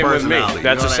the same with me.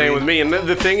 That's the same with me. And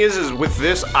the thing is with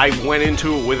this, I went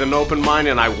into it with an open mind,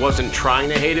 and I wasn't trying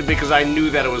to hate it because I knew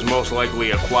that it was most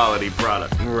likely a quality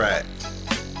product. Right.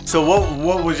 So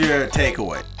what was your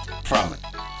takeaway from it?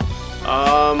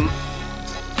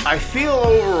 I feel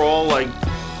overall like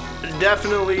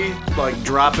definitely like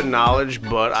dropping knowledge,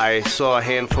 but I saw a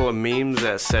handful of memes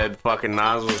that said fucking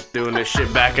Nas was doing this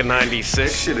shit back in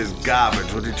 '96. Shit is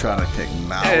garbage. What you trying to take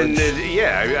knowledge?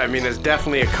 And I mean, it's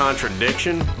definitely a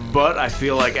contradiction, but I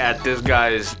feel like at this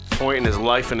guy's point in his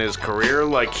life and his career,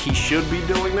 like he should be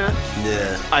doing that.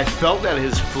 Yeah. I felt that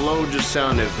his flow just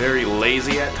sounded very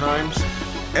lazy at times.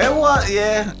 It was,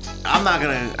 yeah.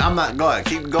 Go ahead.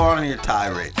 Keep going on your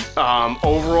tirade.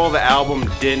 Overall, the album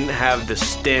didn't have the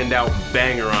standout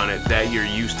banger on it that you're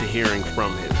used to hearing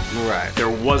from him. Right. There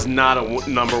was not a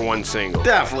 #1 single.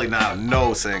 Definitely not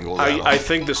no single. I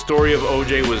think the story of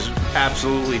OJ was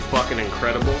absolutely fucking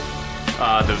incredible.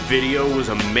 The video was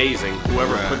amazing.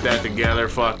 Whoever put that together,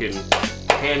 fucking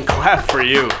hand clap for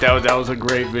you. That was a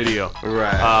great video.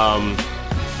 Right.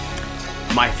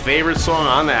 My favorite song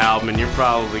on the album, and you're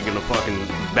probably gonna fucking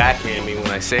backhand me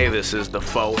when I say this, is the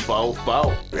Fo Fo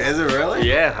Fo. Is it really?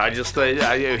 Yeah, I just it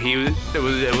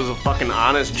was a fucking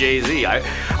honest Jay-Z.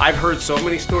 I've heard so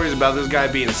many stories about this guy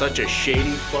being such a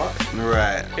shady fuck.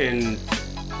 Right. And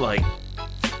like,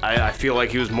 I feel like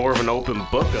he was more of an open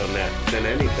book on that than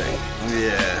anything.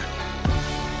 Yeah.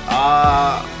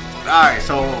 All right.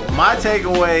 So my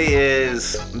takeaway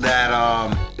is that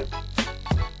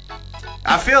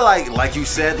I feel like you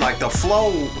said, like the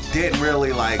flow didn't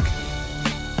really like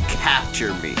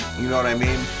capture me. You know what I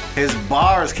mean? His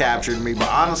bars captured me, but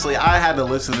honestly, I had to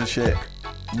listen to shit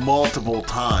multiple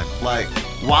times. Like,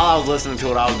 while I was listening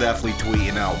to it, I was definitely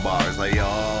tweeting out bars. Like,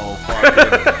 yo, fuck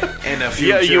it. In the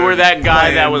future. Yeah, you were that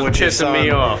guy that was pissing me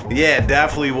off. Yeah,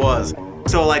 definitely was.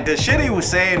 So, like, the shit he was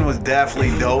saying was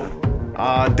definitely dope.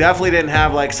 Definitely didn't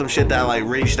have, like, some shit that, like,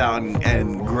 reached out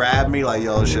and grabbed me. Like,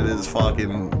 yo, shit is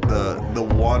fucking the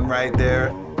one right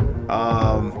there.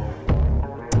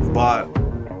 But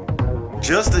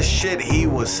just the shit he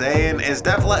was saying is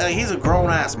definitely, like, he's a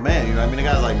grown-ass man, you know what I mean?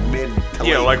 The guy's, like, mid to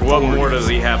late like, what 40s. more does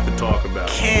he have to talk about?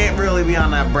 Can't really be on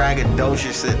that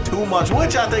braggadocious shit too much,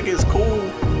 which I think is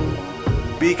cool.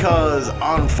 Because,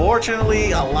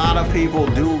 unfortunately, a lot of people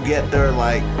do get their,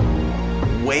 like,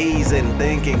 ways in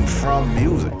thinking from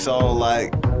music. So,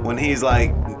 like, when he's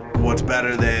like, what's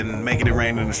better than making it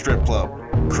rain in a strip club?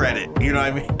 Credit. You know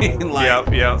what I mean? Like,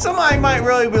 yep. Somebody might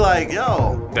really be like,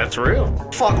 yo, that's real.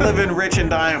 Fuck living rich and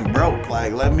dying broke.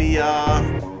 Like, let me,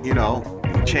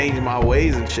 change my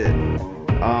ways and shit.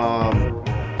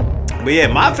 But yeah,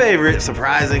 my favorite,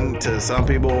 surprising to some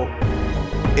people,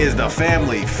 is the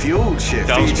Family Feud shit.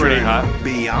 That was pretty hot.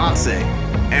 Beyonce.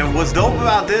 And what's dope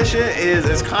about this shit is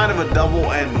it's kind of a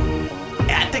double, and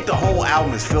I think the whole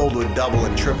album is filled with double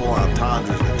and triple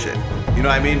entendres and shit. You know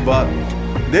what I mean? But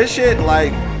this shit,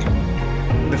 like,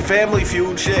 the Family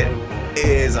Feud shit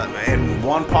is, in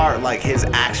one part, like, his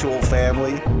actual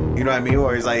family. You know what I mean?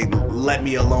 Where he's like, let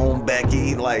me alone,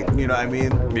 Becky. Like, you know what I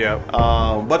mean? Yeah.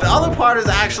 But the other part is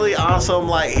actually on some,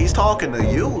 like, he's talking to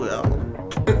you, yo.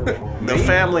 The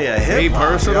family of hip-hop. Me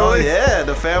personally? Yo, yeah,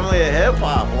 the family of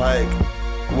hip-hop. Like,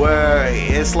 where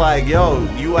it's like, yo,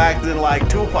 you acting like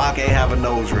Tupac ain't have a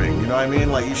nose ring. You know what I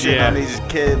mean? Like, you shitting on these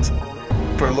kids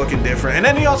for looking different. And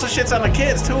then he also shits on the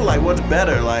kids, too. Like, what's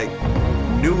better? Like,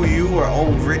 new you or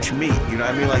old rich me? You know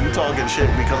what I mean? Like, you talking shit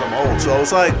because I'm old. So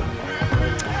it's like,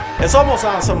 it's almost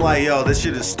on some like, yo, this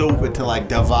shit is stupid to, like,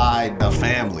 divide the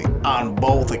family on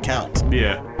both accounts.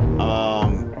 Yeah.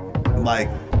 Like,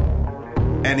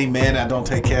 any man that don't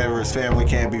take care of his family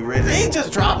can't be rich. He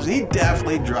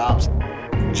definitely drops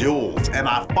jewels. And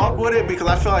I fuck with it because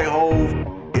I feel like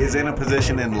Hov is in a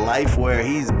position in life where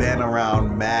he's been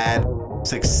around mad,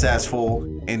 successful,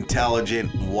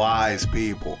 intelligent, wise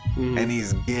people. And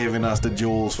he's giving us the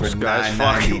jewels for $9.99. This guy's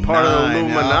fucking part of the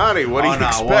Illuminati. What do you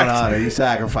expect? He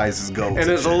sacrifices goats.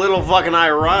 And it's a little fucking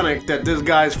ironic that this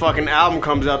guy's fucking album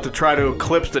comes out to try to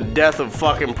eclipse the death of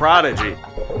fucking Prodigy.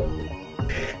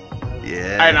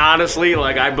 Yeah. And honestly,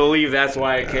 like, I believe that's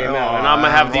why it came out. And I'm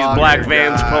gonna have these black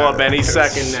vans pull up any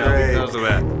second now because of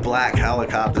that. Black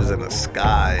helicopters in the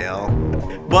sky, yo.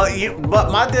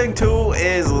 But my thing too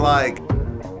is like,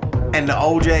 and the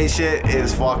OJ shit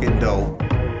is fucking dope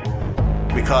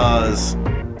because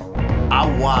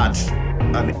I watched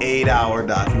an 8-hour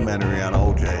documentary on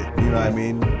OJ. You know what I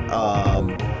mean?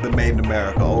 The Made in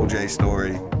America OJ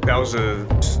story. That was a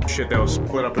shit that was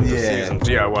split up into seasons.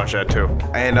 Yeah, I watched that too.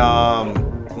 And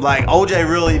like, OJ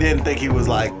really didn't think he was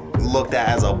like looked at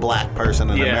as a black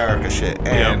person in America shit.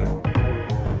 And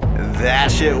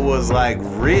that shit was like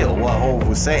real, what Hov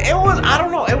was saying. It was, I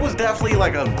don't know, it was definitely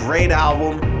like a great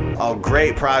album, a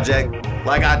great project.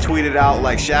 Like I tweeted out,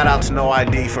 like, shout out to No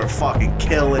ID for fucking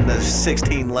killing the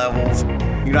 16 levels.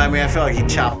 You know what I mean? I feel like he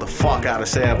chopped the fuck out of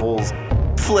samples,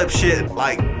 flip shit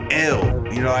like ill.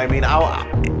 You know what I mean?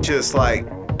 I just like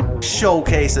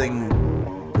showcasing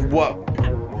what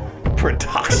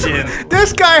production.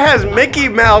 This guy has Mickey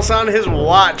Mouse on his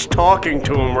watch talking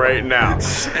to him right now.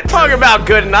 Talking about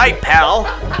good night, pal.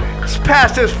 It's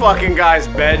past this fucking guy's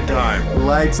bedtime.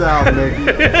 Lights out, Mickey.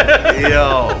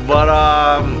 Yo, but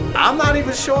I'm not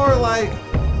even sure, like,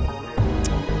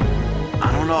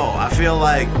 I don't know. I feel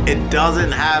like it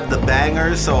doesn't have the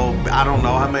bangers, so I don't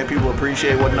know how many people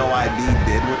appreciate what No ID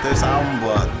did with this album,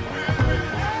 but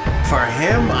for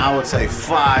him, I would say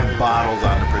 5 bottles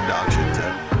on the production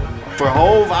tip. For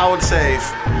Hov, I would say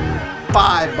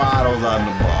 5 bottles on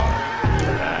the bar.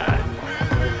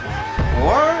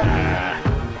 Or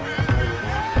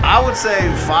I would say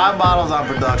 5 bottles on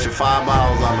production, 5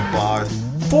 bottles on the bars,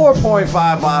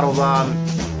 4.5 bottles on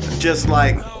just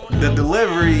like the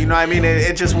delivery. You know what I mean?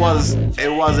 It just wasn't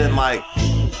like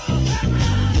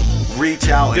reach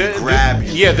out and grab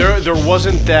you. Yeah, there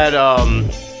wasn't that.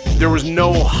 There was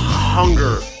no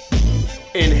hunger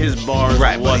in his bars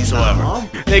whatsoever.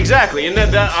 Exactly, and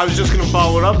that I was just gonna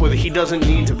follow it up with. He doesn't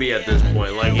need to be at this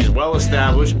point. Like, he's well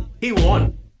established. He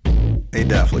won. He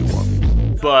definitely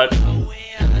won. But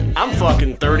I'm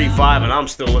fucking 35 and I'm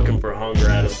still looking for hunger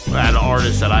out of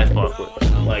artists that I fuck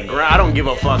with. Like, I don't give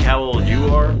a fuck how old you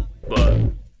are, but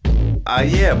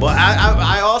yeah, but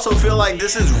I also feel like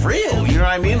this is real. You know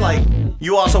what I mean? Like,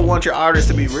 you also want your artist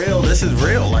to be real. This is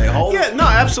real. Like, yeah, no,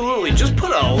 absolutely. Just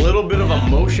put a little bit of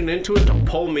emotion into it to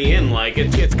pull me in. Like,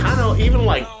 it's kind of even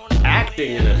like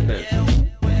acting in a sense.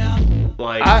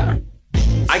 Like,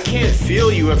 I can't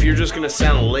feel you if you're just gonna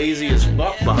sound lazy as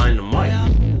fuck behind the mic.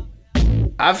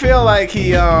 I feel like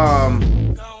he, it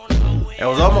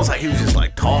was almost like he was just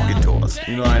like talking to us.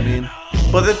 You know what I mean?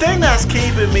 But the thing that's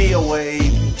keeping me away,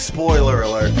 spoiler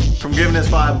alert, from giving this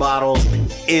 5 bottles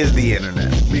is the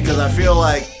internet. Because I feel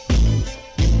like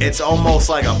it's almost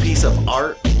like a piece of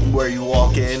art where you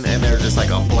walk in and there's just like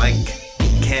a blank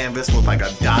canvas with like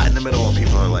a dot in the middle and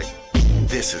people are like,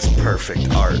 this is perfect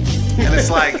art. And it's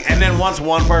like, and then once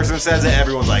one person says it,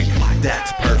 everyone's like,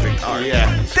 that's perfect art.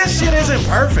 Yeah. This shit isn't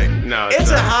perfect. No,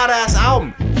 it's a hot ass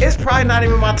album. It's probably not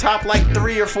even my top like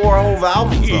 3 or 4 whole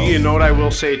albums though. You know what I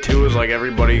will say too is like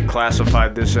everybody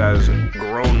classified this as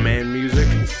grown man music.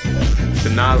 The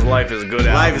Nas Life is Good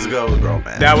album. Life is Good was grown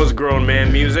man. That was grown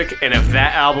man music, and if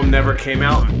that album never came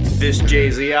out, this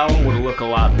Jay-Z album would look a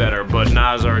lot better, but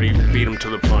Nas already beat him to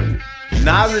the punch.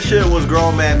 Nas' shit was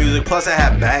grown man music, plus it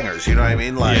had bangers, you know what I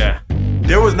mean? Like, yeah.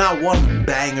 There was not one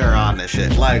banger on this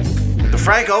shit. Like, the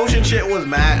Frank Ocean shit was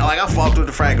mad. Like, I fucked with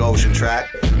the Frank Ocean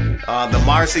track. The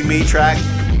Marcy Me track,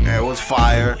 it was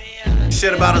fire.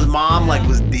 Shit about his mom, like,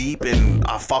 was deep, and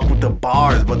I fuck with the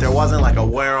bars, but there wasn't, like, a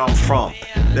Where I'm From.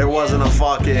 There wasn't a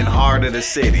fucking Heart of the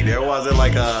City. There wasn't,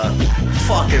 like, a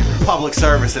fucking public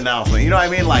service announcement. You know what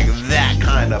I mean? Like, that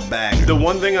kind of banger. The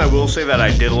one thing I will say that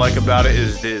I did like about it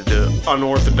is the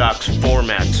unorthodox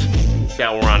formats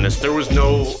that were on this. There was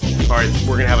no, all right,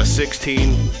 we're going to have a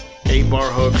 16,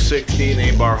 8-bar hook, 16,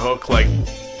 8-bar hook, like,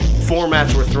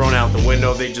 formats were thrown out the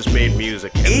window. They just made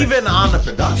music. And even on the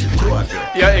production too, I feel.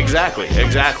 Yeah, exactly.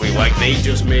 Like they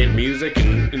just made music,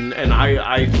 and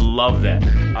I love that.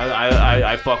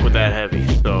 I fuck with that heavy.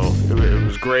 So it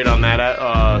was great on that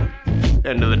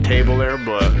end of the table there.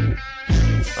 But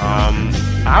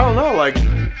I don't know. Like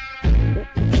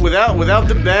without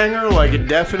the banger, like it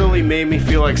definitely made me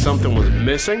feel like something was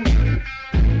missing.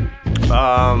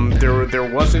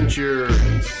 There wasn't your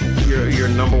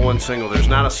number one single. There's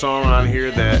not a song on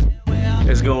here that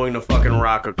is going to fucking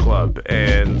rock a club,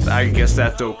 and I guess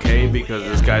that's okay because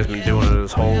this guy's been doing it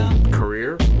his whole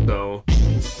career. So,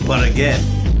 but again,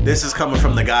 this is coming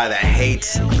from the guy that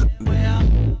hates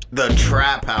the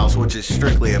trap house, which is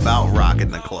strictly about rocking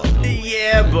the club.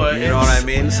 Yeah, but you know what I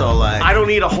mean. So like, I don't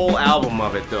need a whole album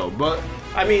of it though. But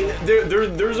I mean,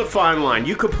 there's a fine line.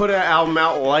 You could put an album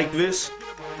out like this.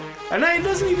 And it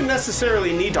doesn't even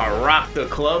necessarily need to rock the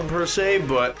club per se,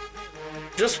 but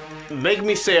just make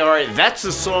me say, all right, that's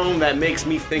the song that makes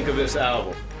me think of this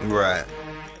album. Right.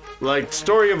 Like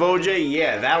Story of OJ,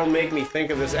 yeah, that'll make me think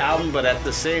of this album, but at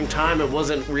the same time, it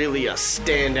wasn't really a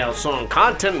standout song.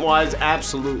 Content-wise,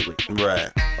 absolutely.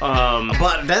 Right.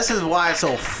 But this is why it's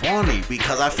so funny,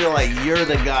 because I feel like you're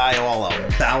the guy all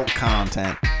about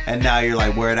content, and now you're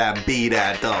like, where that beat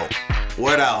at though?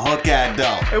 Where that hook at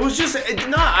though? It was just,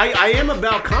 I am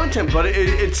about content, but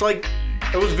it's like,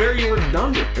 it was very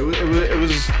redundant. It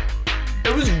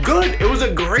was good. It was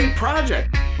a great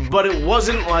project, but it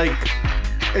wasn't like,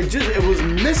 it was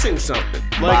missing something.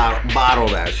 Like, bottle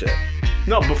that shit.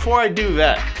 No, before I do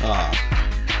that,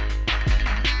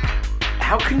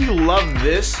 how can you love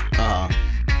this,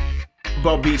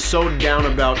 but be so down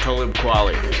about Talib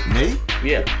Kweli? Me?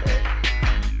 Yeah.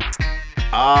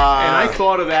 And I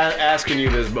thought of asking you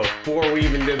this before we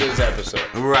even did this episode.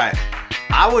 Right.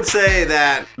 I would say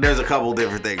that there's a couple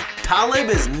different things. Talib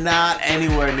is not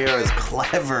anywhere near as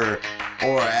clever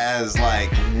or as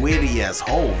like witty as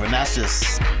Hov, and that's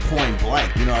just point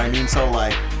blank. You know what I mean? So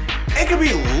like, it could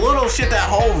be little shit that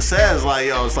Hov says, like,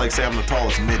 yo, it's like say I'm the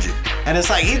tallest midget, and it's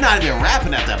like he's not even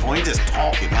rapping at that point. He's just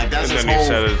talking. Like that's and just then Hov. He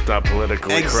said it's not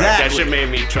politically correct. That shit made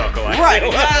me chuckle. Right.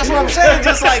 That's what I'm saying.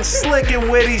 Just like slick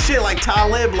and witty shit. Like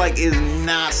Talib, like is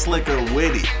not slick or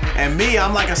witty, and me,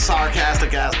 I'm like a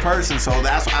sarcastic ass person, so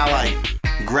that's why I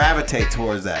like gravitate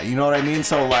towards that. You know what I mean?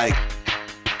 So like,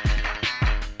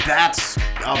 that's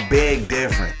a big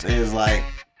difference. Is like,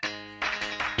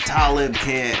 Talib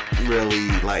can't really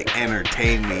like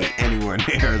entertain me anywhere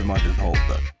near as much as Hov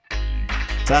does.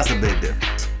 So that's a big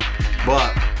difference.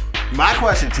 But my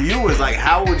question to you is like,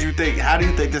 how do you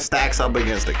think this stacks up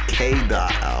against the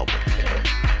K-Dot album?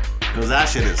 Because that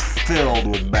shit is filled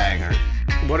with bangers.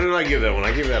 What did I give that one?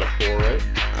 I gave that a 4, right?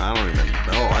 I don't even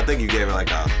know. I think you gave it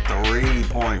like a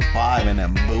 3.5 and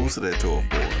then boosted it to a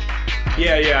 4.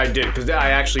 Yeah, I did, because I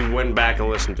actually went back and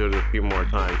listened to it a few more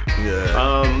times.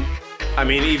 Yeah. I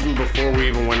mean, even before we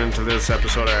even went into this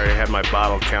episode, I already had my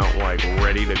bottle count like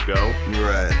ready to go.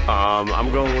 Right.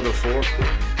 I'm going with a 4.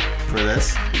 for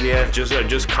this. Yeah,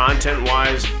 just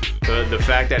content-wise, the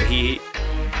fact that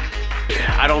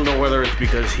I don't know whether it's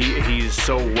because he's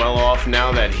so well off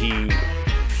now that he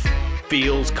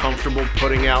feels comfortable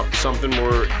putting out something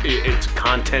where it's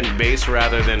content-based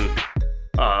rather than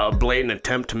a blatant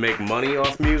attempt to make money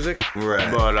off music.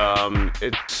 Right. But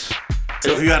it's...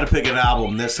 So if you had to pick an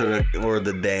album, this or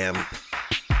the Damn.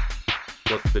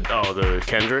 What's the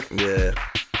Kendrick? Yeah.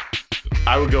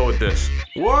 I would go with this.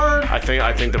 Word? I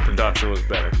think the production was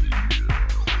better.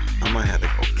 I might have to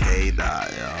go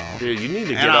K-Dot, yo. Dude, you need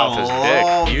to get off his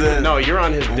dick. No, you're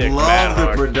on his dick. Love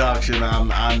the production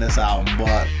on this album,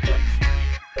 but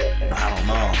I don't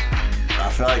know. I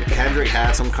feel like Kendrick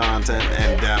had some content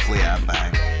and definitely had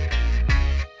bangers.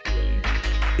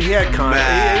 He had content.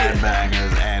 Mad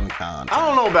bangers and content. I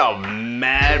don't know about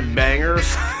mad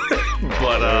bangers,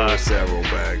 but there were several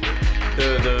bangers.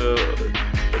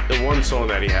 The one song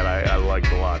that he had I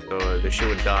liked a lot. The shit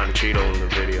with Don Cheadle in the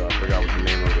video. I forgot what the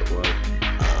name of it was.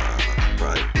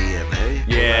 Probably DNA.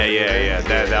 Yeah.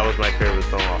 That was my favorite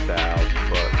song off the album.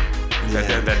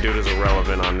 But that dude is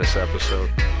irrelevant on this episode.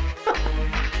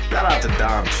 Shout out to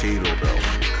Don Cheadle though.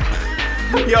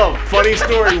 Yo, funny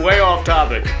story, way off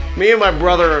topic. Me and my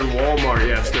brother in Walmart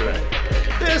yesterday.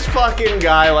 This fucking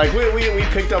guy, like, we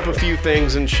picked up a few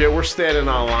things and shit. We're standing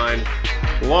on line.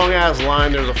 Long ass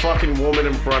line. There's a fucking woman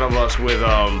in front of us with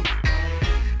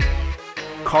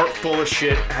cart full of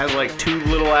shit. Has like 2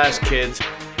 little ass kids.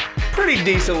 Pretty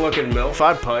decent looking MILF.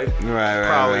 I'd pipe. Right.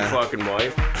 Probably fucking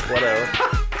wife. Whatever.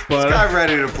 But this guy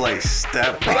ready to play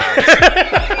step.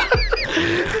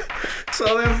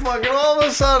 So then fucking all of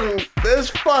a sudden, this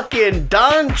fucking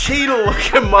Don Cheadle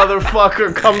looking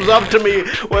motherfucker comes up to me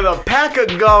with a pack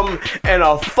of gum and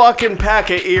a fucking pack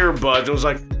of earbuds. It was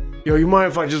like, yo, you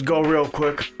mind if I just go real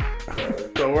quick?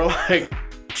 So we're like,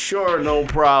 sure, no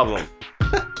problem.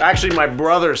 Actually, my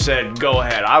brother said, go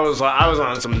ahead. I was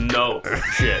on some no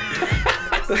shit.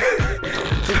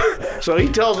 So he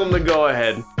tells him to go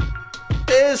ahead.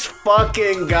 This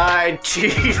fucking guy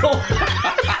Cheadle.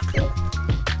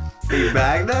 He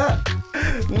bagged that?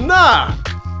 Nah.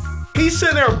 He's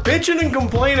sitting there bitching and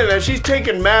complaining that she's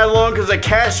taking mad long because the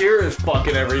cashier is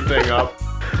fucking everything up.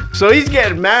 So he's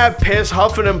getting mad pissed,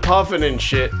 huffing and puffing and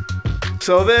shit.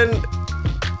 So then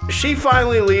she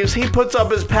finally leaves. He puts up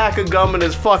his pack of gum and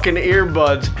his fucking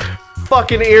earbuds.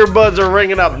 Fucking earbuds are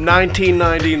ringing up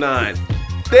 $19.99.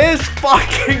 This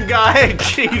fucking guy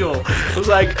Cheadle was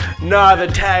like, nah, the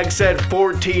tag said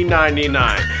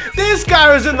 $14.99. This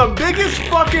guy was in the biggest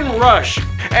fucking rush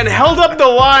and held up the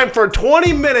line for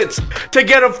 20 minutes to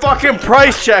get a fucking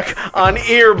price check on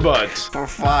earbuds. For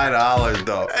 $5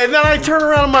 though. And then I turn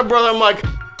around to my brother, I'm like,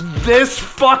 this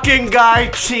fucking guy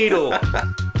Cheadle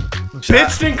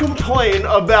bitched and complained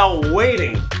about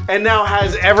waiting and now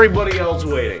has everybody else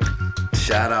waiting.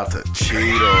 Shout out to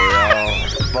Cheadle, yo.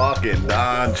 Fucking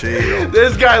Don Cheadle.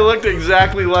 This guy looked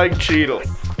exactly like Cheadle.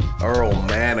 Earl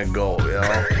Manigault, yo.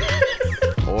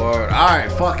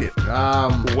 Alright, fuck it.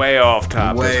 Way off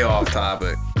topic. Way off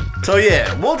topic. So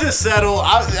yeah, we'll just settle.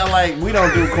 We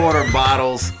don't do quarter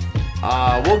bottles.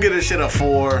 We'll get this shit a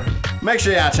 4. Make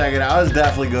sure y'all check it out. It's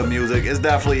definitely good music. It's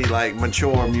definitely like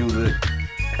mature music.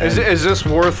 Is this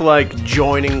worth like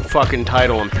joining fucking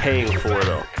Tidal and paying for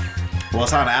though? Well,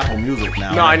 it's on Apple Music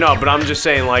now. No, I know, but I'm just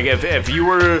saying, like, if you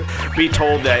were to be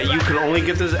told that you can only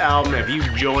get this album if you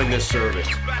join this service.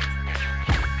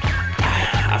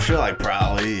 I feel like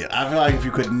probably. I feel like if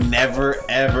you could never,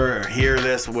 ever hear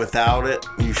this without it,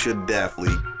 you should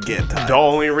definitely get Tidal. The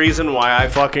only reason why I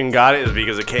fucking got it is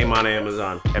because it came on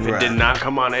Amazon. If it did not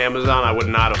come on Amazon, I would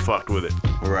not have fucked with it.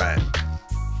 Right.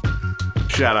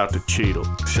 Shout out to Cheadle.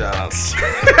 Shout out to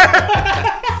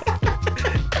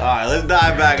Alright, let's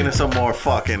dive back into some more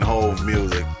fucking Hove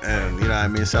music. And, you know what I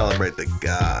mean? Celebrate the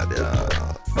God.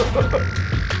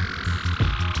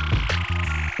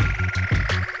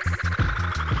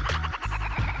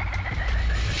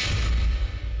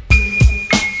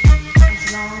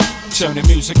 Turn the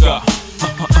music up.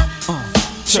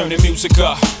 Turn the music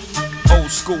up.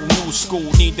 Old school, new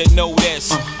school, need to know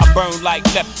this. I burn like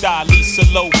Left Eye, Lisa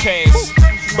Lopez.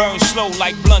 Burn slow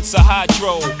like blunts of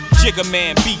hydro. Jigga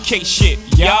Man, BK shit,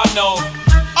 y'all know.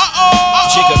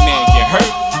 Jigga Man, you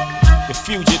hurt? The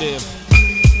fugitive.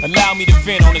 Allow me to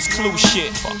vent on this clue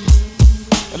shit.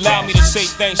 Allow me to say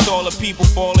thanks to all the people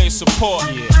for all their support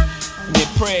and their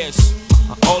prayers.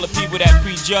 All the people that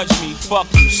prejudge me, fuck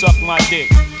you, suck my dick.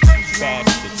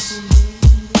 Bastards.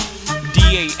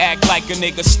 48, act like a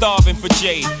nigga starving for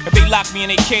J. If they lock me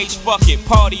in a cage, fuck it,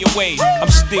 party away. I'm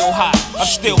still hot, I'm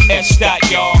still S-dot,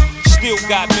 y'all. Still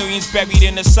got millions buried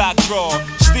in the sock drawer.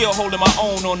 Still holding my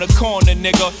own on the corner,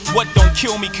 nigga. What don't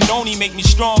kill me could only make me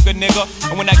stronger, nigga.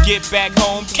 And when I get back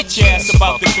home, get your ass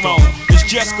about the throne. It's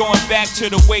just going back to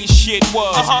the way shit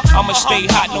was. I'ma stay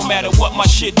hot no matter what my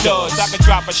shit does. I can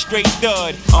drop a straight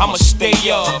dud, I'ma stay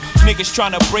up. Niggas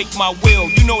tryna break my will,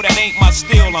 you know that ain't my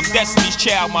steel. I'm Destiny's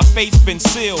child, my fate's been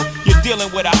sealed. You're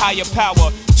dealing with a higher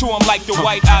power. To him like the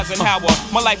white Eisenhower.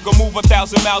 My life gon' move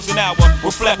 1,000 miles an hour.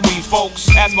 Reflect me, folks,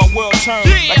 as my world turns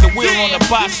like the wheel on a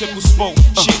bicycle spoke.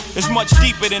 Shit, it's much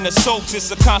deeper than the soaps. It's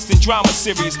a constant drama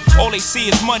series. All they see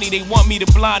is money. They want me to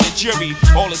blind the jury.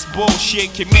 All this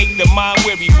bullshit can make the mind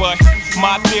weary, but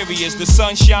my theory is the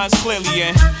sun shines clearly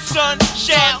and sun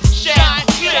shall shine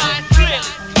clearly.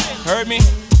 Heard me?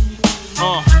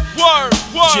 Word.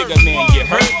 Jigga man, get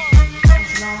hurt?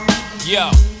 Yo.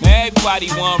 Everybody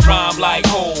want rhyme like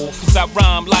Hov, cause I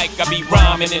rhyme like I be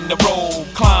rhyming in the road,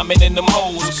 climbing in them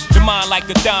holes. Your mind like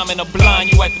a diamond, I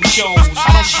blind you at them shows.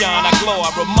 I don't shine, I glow,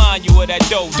 I remind you of that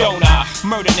dough, don't I?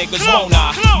 Murder niggas, won't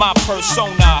I? My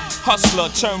persona, hustler,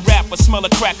 turn rapper, smell a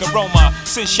crack aroma.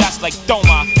 Send shots like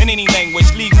Thoma, in any language,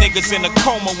 leave niggas in a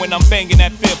coma when I'm banging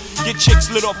that fifth. Get chicks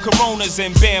lit off Coronas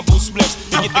and bamboo spliffs.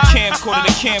 They get the camcorder,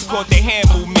 they hand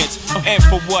movements. And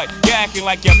for what? You're acting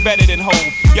like you're better than Hov.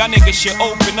 Y'all niggas should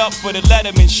open up for the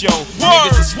Letterman show.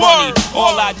 Niggas is funny,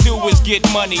 all I do is get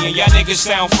money, and y'all niggas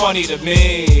sound funny to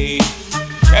me.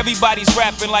 Everybody's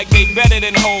rapping like they better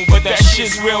than Hov, but that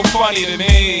shit's real funny to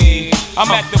me. I'm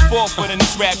at the forefront in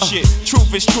this rap shit.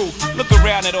 Truth is truth. Look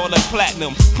around at all that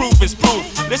platinum. Proof is proof.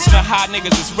 Listen to how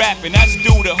niggas is rapping. That's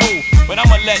due to who? But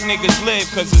I'ma let niggas live,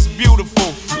 cause it's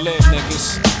beautiful. Live,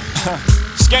 niggas.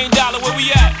 Skane Dollar, where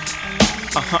we at?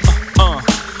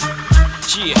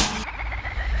 Yeah.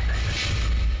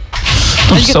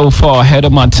 I'm so far ahead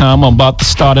of my time, I'm about to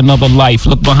start another life.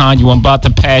 Look behind you, I'm about to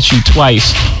pass you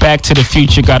twice. Back to the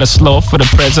future, gotta slow up for the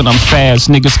present, I'm fast.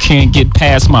 Niggas can't get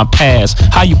past my past.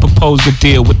 How you propose to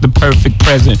deal with the perfect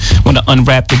present when I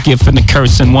unwrap the gift and the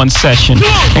curse in one session?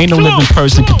 Ain't no living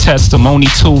person can test them. Only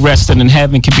two resting in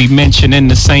heaven can be mentioned in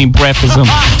the same breath as them.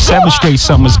 7 straight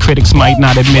summers, critics might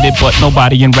not admit it, but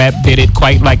nobody in rap did it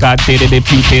quite like I did it. If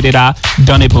you did it, I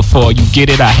done it before. You get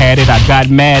it, I had it, I got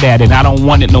mad at it, I don't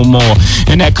want it no more.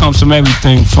 And that comes from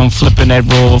everything from flipping that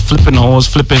roll, flipping horns,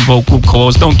 flipping vocal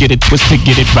cords. Don't get it twisted,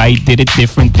 get it right. Did it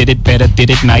different, did it better,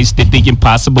 did it nice. Did the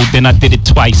impossible, then I did it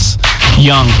twice.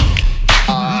 Young.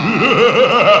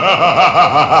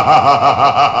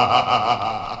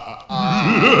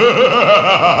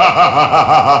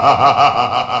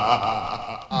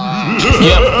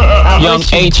 Yep, young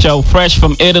H.O., fresh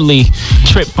from Italy.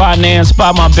 Trip financed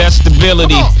by my best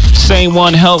ability. Same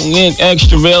one helped me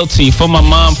extra realty. For my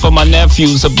mom, for my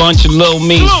nephews, a bunch of little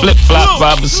me's. Flip flop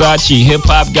by Versace, hip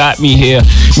hop got me here.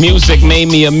 Music made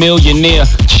me a millionaire.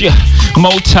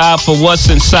 More time for what's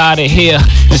inside of here.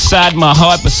 Inside my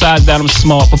heart, besides that I'm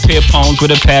smart. Prepare poems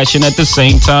with a passion at the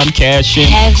same time cashing.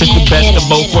 It's the best of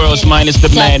both worlds minus the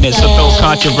madness. Although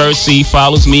controversy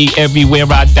follows me everywhere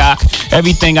I dock.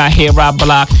 Everything I hear I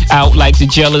block out like the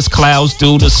jealous clouds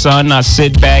do the sun. I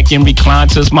sit back and recline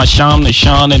to my sham to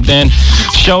shine, and then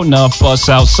sure enough bust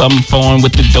out something foreign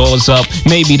with the doors up.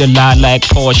 Maybe the lilac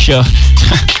Porsche.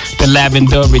 The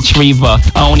lavender retriever.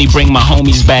 I only bring my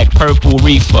homies back purple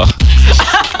reefer.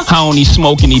 I only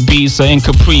smoke in Ibiza and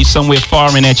Capri, somewhere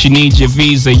foreign that you need your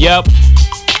visa. Yup.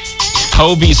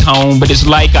 Hobie's home, but it's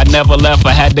like I never left.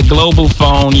 I had the global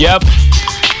phone. Yup.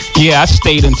 Yeah, I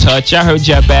stayed in touch. I heard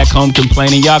y'all back home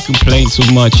complaining. Y'all complain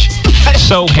too much.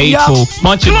 So hateful.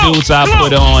 Bunch of dudes I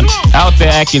put on. Out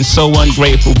there acting so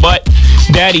ungrateful. But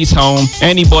daddy's home.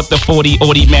 And he bought the 40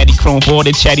 Audi Matty Chrome for all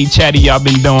the chatty y'all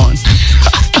been doing.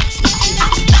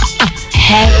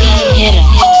 Heavy hitter.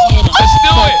 Let's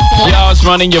do it. Y'all was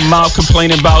running your mouth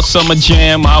complaining about Summer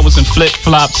Jam. I was in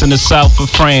flip-flops in the south of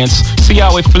France. See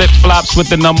how it flip-flops with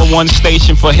the #1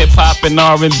 station for hip-hop and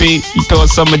R&B? You thought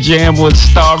Summer Jam was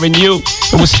starring you?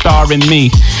 It was starring me.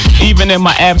 Even in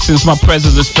my absence, my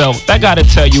presence is felt. I gotta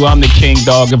tell you, I'm the king,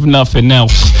 dog, if nothing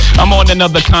else. I'm on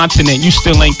another continent, you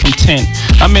still ain't content.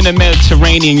 I'm in the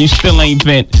Mediterranean, you still ain't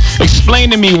vent.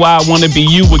 Explain to me why I wanna be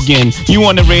you again. You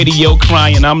on the radio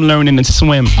crying, I'm learning to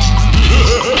swim.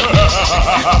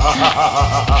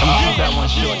 That one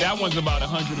short. That one's about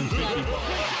 150.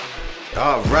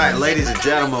 All right, ladies and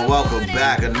gentlemen, welcome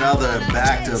back. Another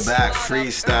back-to-back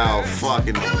freestyle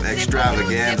fucking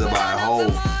extravaganza by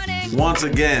Hov. Once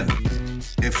again,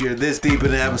 if you're this deep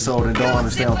in the episode and don't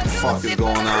understand what the fuck is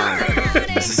going on,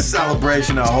 it's a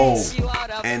celebration of hope.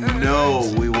 And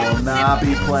no, we will not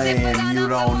be playing You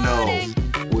Don't Know.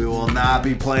 We will not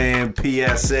be playing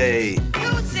PSA,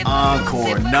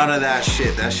 Encore, none of that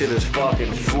shit. That shit is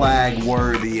fucking flag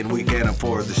worthy and we can't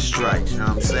afford the strikes, you know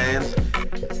what I'm saying?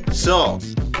 So,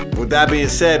 with that being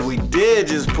said, we did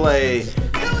just play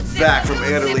Back from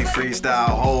Italy freestyle.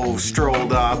 Hov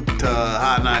strolled up to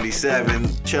Hot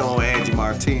 97, Cello Angie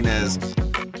Martinez,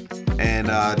 and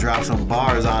dropped some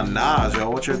bars on Nas.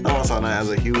 Yo, what's your thoughts on that as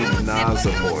a huge Nas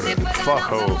supporter? Fuck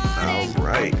Hov. All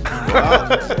right.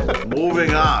 Well,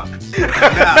 moving on.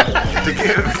 Now, to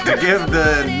give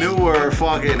the newer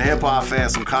fucking hip hop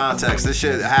fans some context, this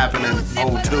shit happened in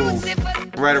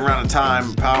 02, right around the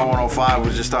time Power 105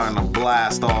 was just starting to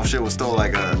blast off. Shit was still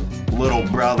like a little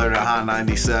brother to Hot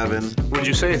 97. Would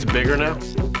you say it's bigger now?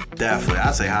 Definitely.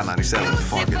 I'd say Hot 97 is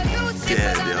fucking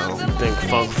dead, yo. You think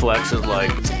Funk Flex is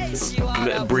like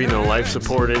breathing life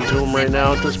support into him right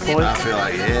now at this point? I feel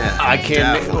like, yeah. I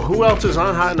can't. Who else is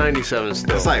on Hot 97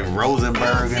 still? It's like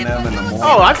Rosenberg and them in the morning.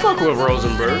 Oh, I fuck with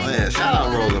Rosenberg. Yeah, shout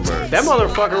out Rosenberg. That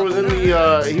motherfucker was in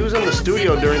the he was in the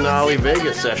studio during the Ali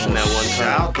Vegas session that one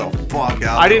time. Shout the fuck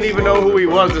out. I didn't even know who he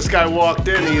was. This guy walked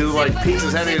in, he was like peeks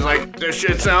his head and he's like, this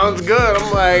shit sounds good.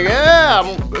 I'm like,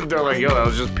 yeah. They're like, yo, that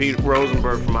was just Pete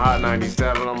Rosenberg from Hot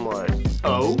 97. I'm like,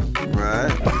 oh.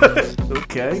 Right.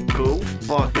 Okay, cool.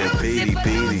 Fucking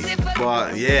Petey.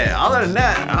 But yeah, other than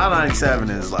that, Hot 97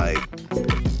 is like,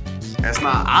 it's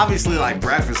not, obviously like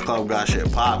Breakfast Club got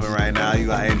shit popping right now. You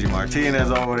got Angie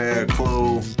Martinez over there,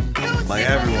 Clue, like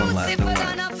everyone left and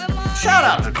went. Shout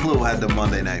out to Clue, had the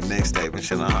Monday night mixtape and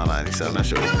shit on Hot 97. That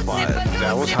shit was fire.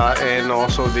 That was hot, and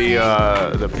also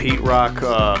the Pete Rock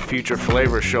Future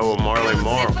Flavor show with Marley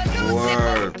Marl.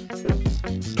 Word.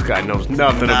 This guy knows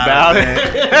nothing about it.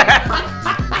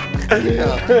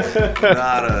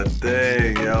 Not a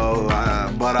thing, yo.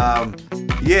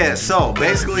 Yeah, so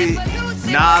basically,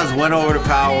 Nas went over to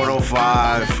Power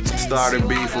 105, started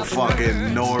beef with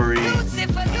fucking Nori,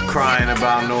 crying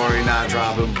about Nori not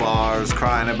dropping bars,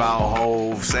 crying about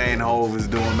Hov, saying Hov is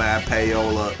doing mad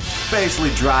payola,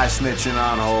 basically dry snitching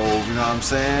on Hov, you know what I'm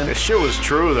saying? That shit was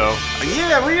true, though.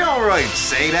 Yeah, we don't really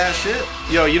say that shit.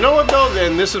 Yo, you know what, though?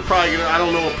 And this is probably gonna, I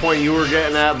don't know what point you were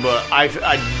getting at, but I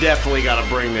definitely gotta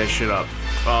bring this shit up.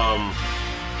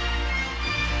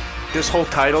 This whole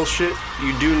title shit,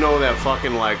 you do know that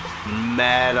fucking, like,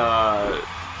 mad,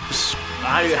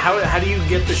 how do you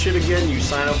get the shit again? You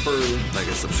sign up for... Like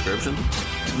a subscription?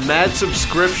 Mad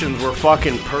subscriptions were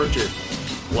fucking purchased,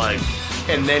 like,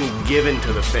 and then given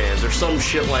to the fans, or some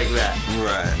shit like that.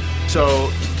 Right. So,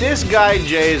 this guy,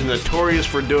 Jay, is notorious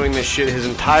for doing this shit his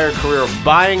entire career,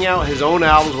 buying out his own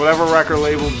albums, whatever record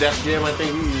label, Def Jam, I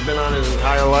think he's been on his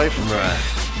entire life. Right.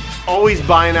 Always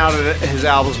buying out his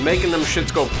albums, making them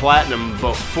shits go platinum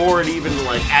before it even,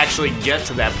 like, actually gets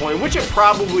to that point, which it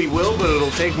probably will, but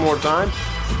it'll take more time.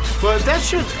 But that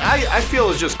shit, I feel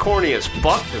is just corny as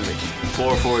fuck to me.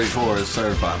 444 is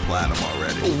certified platinum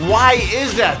already. Why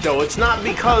is that, though? It's not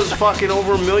because fucking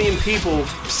over 1 million people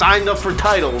signed up for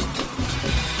Tidal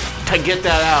to get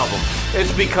that album.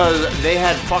 It's because they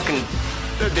had fucking,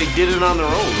 they did it on their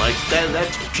own. Like,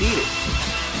 that's cheating.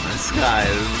 This guy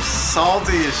is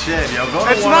salty as shit, yo. Go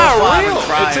to it's not 105 real. and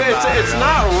cry about It's it,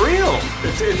 not real.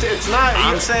 It's not.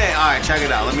 I'm saying, all right, check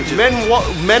it out. Let me just.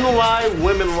 Men lie,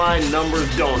 women lie, numbers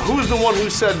don't. Who's the one who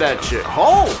said that shit?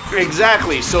 Oh,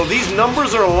 exactly. So these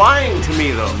numbers are lying to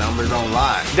me, though. Numbers don't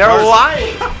lie. They're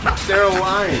lying. They're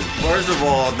lying. First of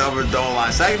all, numbers don't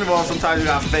lie. Second of all, sometimes you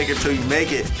gotta fake it till you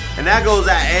make it, and that goes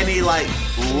at any like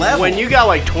level. When you got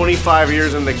like 25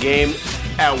 years in the game.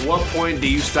 At what point do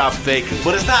you stop faking?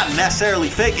 But it's not necessarily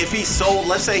fake. If he sold,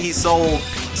 let's say he sold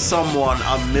someone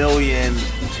 1 million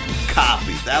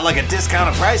copies at like a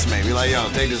discounted price, maybe like, yo,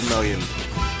 take this $1 million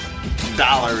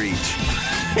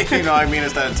each. You know what I mean?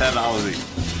 Instead of $10 each.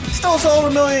 Still sold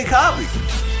 1 million copies.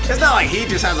 It's not like he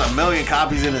just has 1 million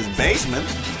copies in his basement.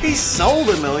 He sold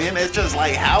 1 million. It's just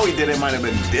like how he did it might have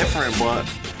been different, but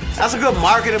that's a good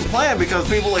marketing plan because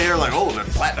people are here like, oh, the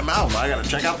platinum album. I gotta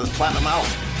check out this platinum album.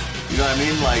 You know what I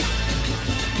mean? Like,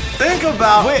 think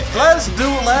about it.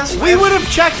 We would have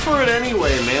checked for it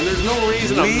anyway, man. There's no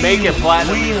reason to make it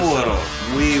platinum. We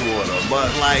would have.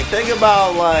 But, like, think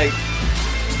about, like,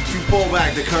 if you pull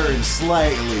back the curtain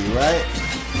slightly, right?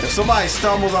 If somebody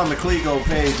stumbles on the Clico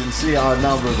page and see our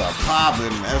numbers are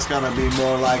popping, that's going to be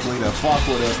more likely to fuck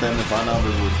with us than if our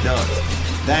numbers were done.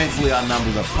 Thankfully, our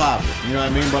numbers are popping. You know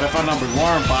what I mean? But if our numbers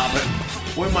weren't popping,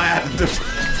 we might have to do...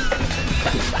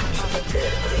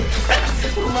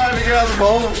 Somebody got some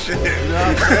home shit. You know what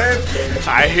I'm saying?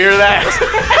 I hear that.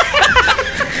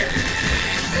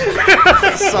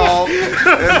 So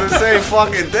it's the same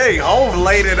fucking thing. Hove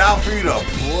laid it out for you to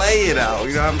play it out.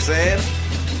 You know what I'm saying?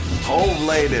 Hove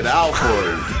laid it out for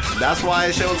you. That's why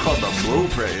his show is called The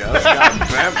Blueprint. Yo.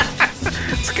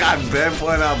 Scott Ben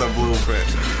pointing out the blueprint.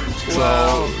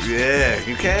 So yeah,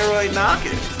 you can't really knock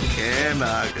it. You can't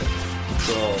knock it.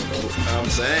 So I'm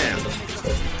saying,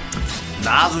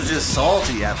 Nas was just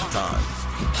salty at the time.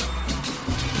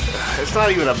 It's not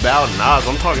even about Nas.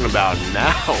 I'm talking about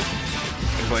now.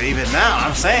 But even now,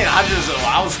 I'm saying,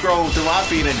 I was scrolling through my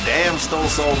feed and damn still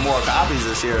sold more copies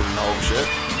this year than Hove shit.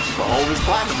 But Hove is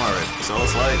platinum already. So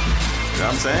it's like, you know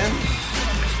what I'm saying?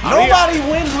 Nobody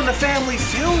wins when the family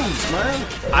feuds, man.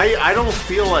 I don't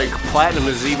feel like platinum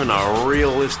is even a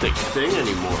realistic thing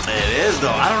anymore. It is, though.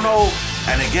 I don't know.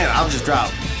 And again, I'll just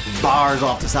drop bars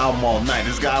off this album all night.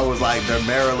 This guy was like, they're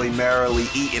merrily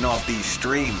eating off these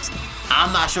streams.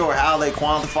 I'm not sure how they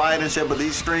quantify it and shit, but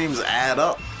these streams add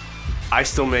up. I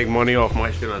still make money off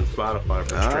my shit on Spotify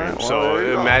for streams. Right, well,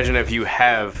 so imagine if you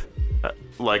have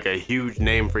like a huge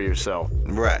name for yourself.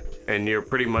 Right. And you're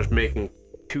pretty much making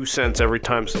 2 cents every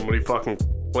time somebody fucking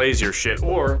plays your shit.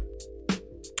 Or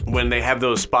when they have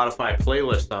those Spotify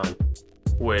playlists on,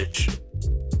 which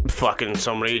fucking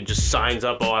somebody just signs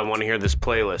up, oh, I want to hear this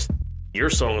playlist. Your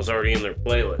song is already in their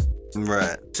playlist.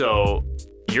 Right. So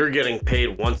you're getting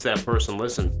paid once that person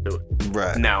listens to it.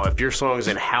 Right. Now, if your song's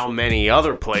in how many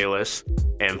other playlists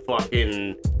and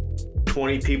fucking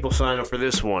 20 people sign up for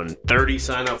this one, 30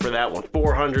 sign up for that one,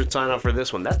 400 sign up for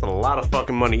this one, that's a lot of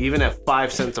fucking money, even at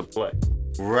 5 cents a play.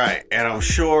 Right. And I'm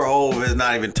sure Hove is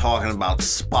not even talking about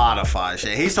Spotify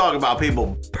shit. He's talking about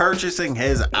people purchasing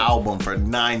his album for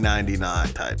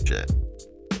 $9.99 type shit.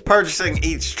 Purchasing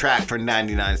each track for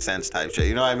 99 cents type shit.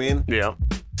 You know what I mean? Yeah.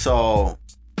 So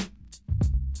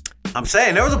I'm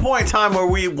saying there was a point in time where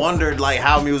we wondered like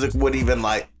how music would even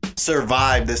like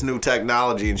survive this new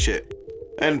technology and shit.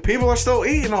 And people are still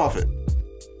eating off it.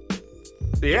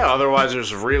 Yeah, otherwise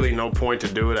there's really no point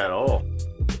to do it at all.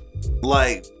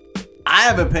 Like, I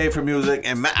haven't paid for music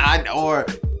and or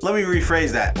let me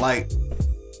rephrase that. Like,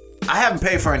 I haven't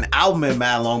paid for an album in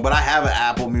mad long, but I have an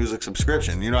Apple Music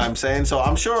subscription. You know what I'm saying? So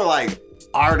I'm sure like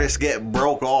artists get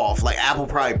broke off. Like Apple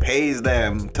probably pays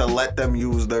them to let them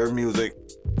use their music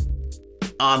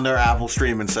on their Apple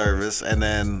streaming service, and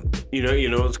then you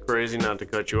know what's crazy, not to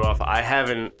cut you off, I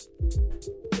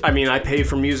pay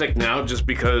for music now just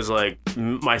because like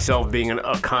myself being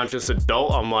a conscious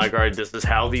adult, I'm like, all right, this is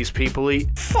how these people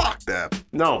eat. Fuck that.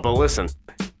 No, but listen,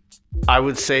 I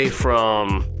would say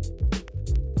from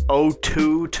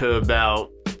 2002 to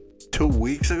about 2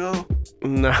 weeks ago.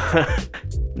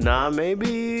 Nah,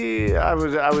 maybe I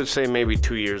would say maybe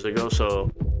 2 years ago. So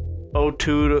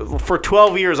 2002 for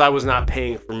 12 years I was not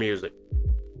paying for music.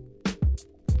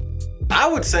 I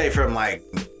would say from like,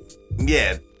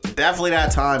 yeah, definitely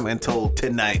that time until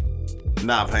tonight,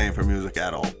 not paying for music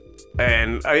at all.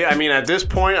 And I mean, at this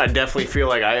point, I definitely feel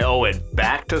like I owe it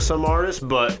back to some artists.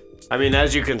 But I mean,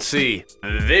 as you can see,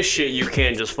 this shit you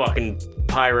can't just fucking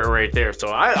pirate right there.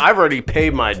 So I've already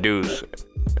paid my dues.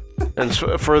 And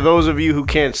for those of you who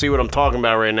can't see what I'm talking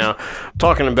about right now, I'm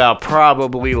talking about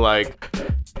probably like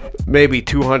maybe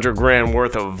 200 grand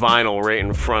worth of vinyl right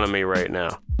in front of me right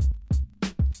now.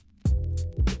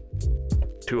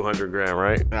 200 grand,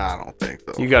 right? I don't think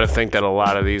so. You got to think that a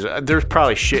lot of these, there's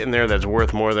probably shit in there that's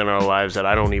worth more than our lives that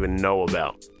I don't even know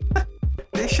about.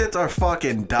 These shits are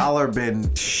fucking dollar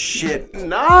bin shit.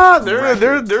 Nah,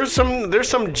 there's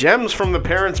some gems from the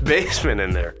parents' basement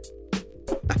in there.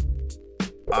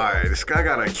 Alright, this guy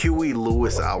got a Huey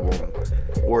Lewis album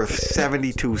worth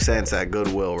 72 cents at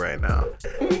Goodwill right now.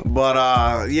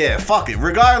 But yeah, fuck it.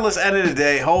 Regardless, end of the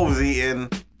day, Hove's eating.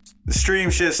 The stream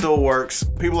shit still works.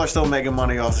 People are still making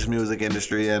money off this music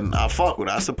industry, and I fuck with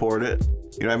it. I support it.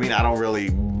 You know what I mean? I don't really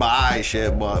buy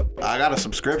shit, but I got a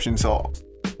subscription, so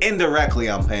indirectly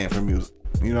I'm paying for music.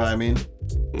 You know what I mean?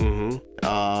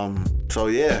 Mm-hmm. So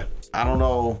yeah, I don't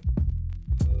know.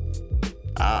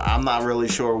 I'm not really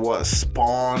sure what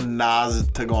spawned Nas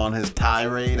to go on his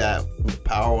tirade at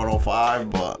Power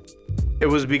 105, but it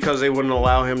was because they wouldn't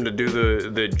allow him to do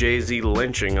the Jay-Z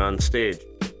lynching on stage.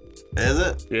 Is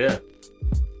it? Yeah.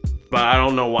 But I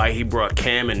don't know why he brought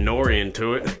Cam and Nori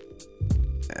into it.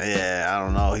 Yeah, I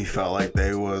don't know. He felt like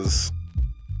they was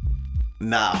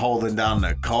not holding down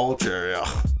the culture, yo.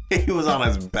 He was on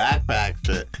his backpack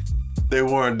shit. They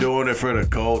weren't doing it for the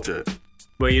culture.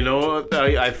 But you know what?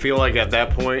 I feel like at that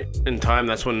point in time,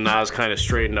 that's when Nas kind of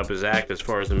straightened up his act as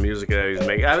far as the music that he was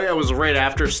making. I think it was right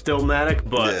after Stillmatic,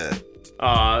 but yeah.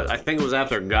 I think it was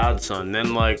after Godson.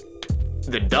 Then like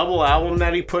the double album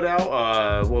that he put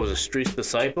out, what was it, Street's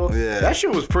Disciple? Yeah. That shit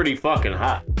was pretty fucking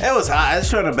hot. It was hot. It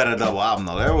should have been a double album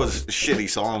though. There was shitty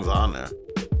songs on there.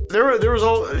 There was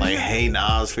all like Hey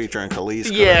Nas featuring Khalees.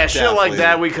 Yeah, shit like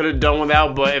that we could have done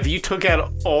without. But if you took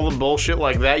out all the bullshit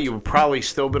like that, you would probably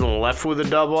still been left with a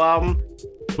double album.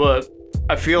 But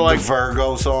I feel like the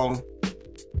Virgo song.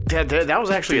 That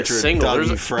was actually a single.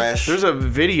 There's a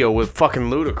video with fucking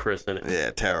Ludacris in it.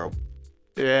 Yeah, terrible.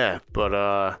 Yeah, but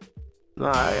no,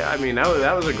 I mean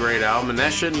that was a great album, and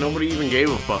that shit nobody even gave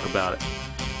a fuck about it.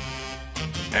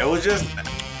 It was just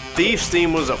Thief's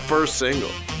Theme was a first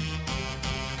single.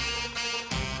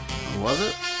 Was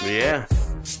it? Yeah.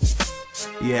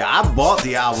 Yeah, I bought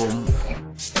the album,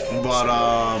 but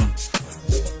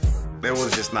it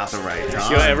was just not the right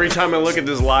time. Yo, every time I look at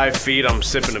this live feed, I'm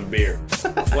sipping a beer.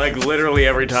 Like literally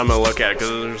every time I look at it, because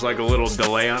there's like a little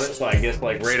delay on it. So I guess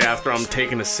like right after I'm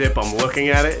taking a sip, I'm looking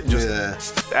at it just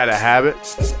out of habit.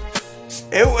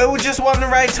 It just wasn't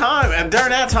the right time, and during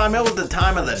that time, it was the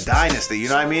time of the dynasty. You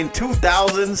know what I mean?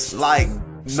 2000s, like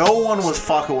no one was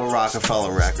fucking with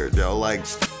Rockefeller Records, yo. Like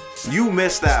you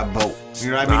missed that boat.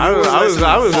 You know what I mean?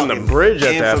 I was in the bridge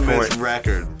at that point.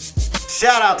 Record.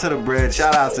 Shout out to the bridge.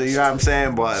 Shout out to, you know what I'm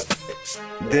saying? But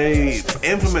the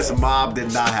Infamous Mob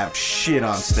did not have shit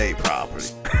on state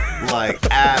property. Like,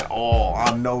 at all.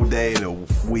 On no day of the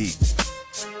week.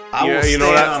 I will stand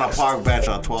on a park bench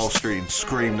on 12th Street and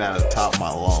scream that at the top of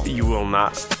my lungs. You will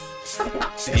not.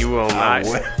 You will not.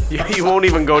 You won't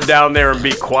even go down there and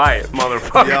be quiet,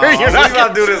 motherfucker. Yo, You're not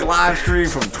gonna do this live stream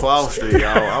from 12th Street, yo.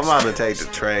 I'm about to take the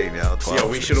train, yo. 12th Yo,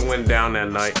 we should have went down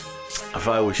that night. I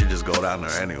feel like we should just go down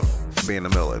there anyway. Be in the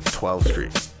middle of 12th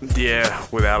Street. Yeah,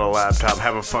 without a laptop.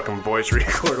 Have a fucking voice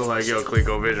recorder like, yo,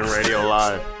 ColecoVision Radio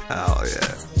Live. Oh,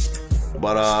 yeah.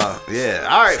 But, yeah.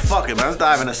 Alright, fuck it, man. Let's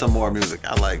dive into some more music.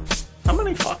 I like... How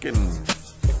many fucking...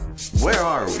 Where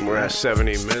are we? We're at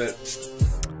 70 minutes.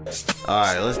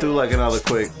 Alright, let's do like another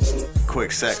quick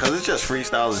set. Because it's just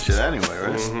freestyles and shit anyway,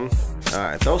 right? Mm-hmm.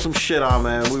 Alright, throw some shit on,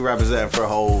 man. We represent for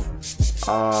Hove.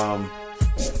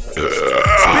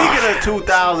 Speaking of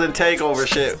 2000 takeover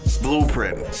shit,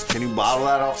 Blueprint. Can you bottle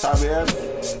that off the top of your head?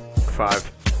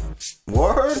 5.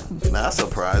 Word? That's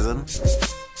surprising.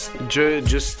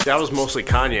 Just that was mostly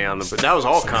Kanye on the, but that was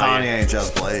all Kanye. Kanye ain't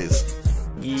Just Blaze.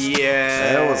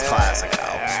 Yeah, it was classic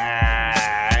album.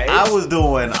 I was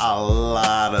doing a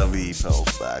lot of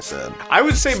E-pills back then. I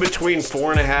would say between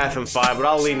 4.5 and 5, but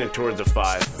I'll lean it towards a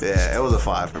 5. Yeah, it was a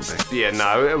 5 for me. Yeah,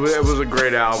 no, it was a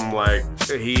great album. Like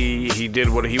he did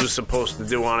what he was supposed to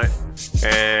do on it,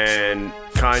 and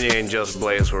Kanye and Just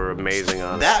Blaze were amazing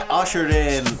on it. That ushered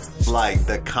in like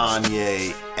the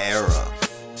Kanye era.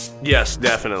 Yes,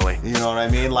 definitely. You know what I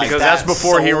mean? Like because that's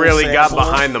before he really got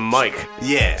behind the mic.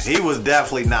 Yeah, he was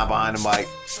definitely not behind the mic.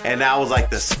 And that was like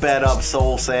the sped up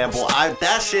soul sample.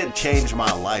 That shit changed my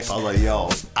life. I was like, yo,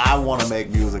 I want to make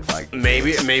music like this.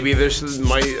 Maybe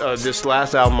this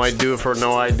last album might do it for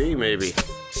No ID, maybe.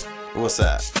 What's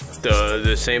that?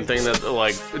 The same thing that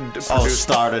like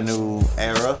start a new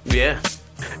era? Yeah.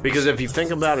 Because if you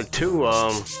think about it too,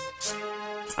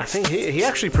 I think he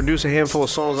actually produced a handful of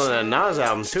songs on that Nas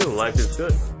album too. Life is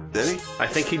Good. Did he? I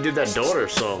think he did that Daughter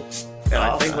song. And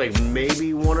I think like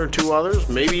maybe 1 or 2 others,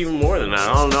 maybe even more than that.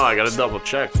 I don't know. I gotta double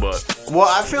check, but well,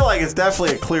 I feel like it's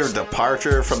definitely a clear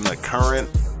departure from the current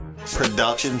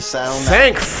production sound.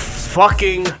 Thank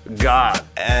fucking God.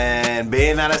 And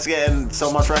being that it's getting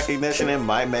so much recognition, it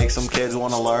might make some kids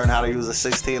want to learn how to use the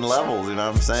 16 levels. You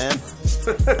know what I'm saying?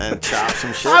 And chop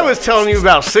some shit. I was telling you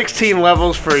about 16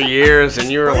 levels for years, and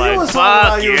you were like,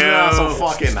 "Fuck you!" On some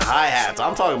fucking hi-hats.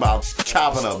 I'm talking about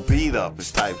chopping a beat up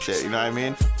type shit. You know what I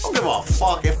mean? I don't give a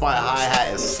fuck if my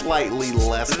hi-hat is slightly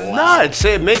less loud. Nah,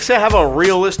 it makes it have a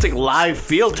realistic live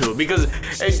feel to it. Because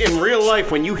in real life,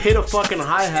 when you hit a fucking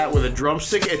hi-hat with a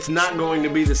drumstick, it's not going to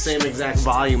be the same exact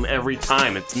volume every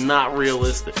time. It's not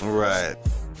realistic. Right.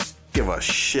 Give a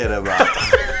shit about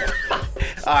that.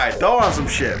 Alright, throw on some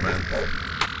shit, man.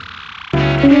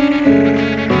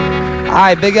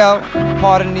 Alright, Big L,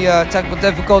 pardon the technical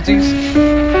difficulties.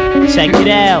 Check it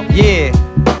out. Yeah.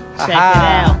 Check it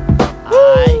out.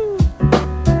 Alright.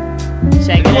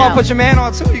 Check it out. You wanna put your man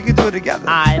on too? You can do it together.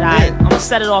 Alright. I'm gonna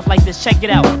set it off like this. Check it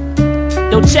out.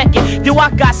 Yo, check it. Yo, I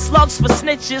got slugs for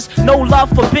snitches. No love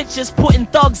for bitches. Putting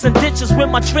thugs in ditches when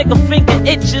my trigger finger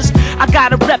itches. I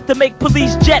got a rep to make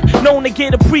police jet. Known to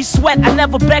get a pre-sweat. I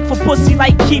never beg for pussy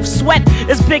like Keith Sweat.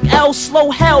 It's Big L, slow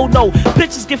hell no.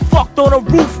 Bitches get fucked on a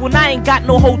roof when I ain't got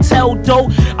no hotel dough.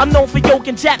 I'm known for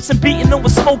yoking japs and beating them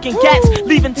with smoking cats.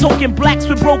 Leaving token blacks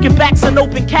with broken backs and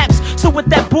open caps. So with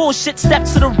that bullshit, step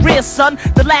to the rear, son.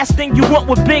 The last thing you want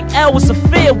with Big L is a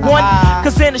fair one.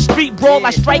 Cause in the street brawl,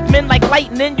 I strike men like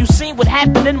lightning. You seen what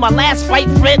happened in my last fight,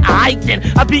 friend? I hiked in.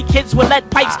 I beat kids with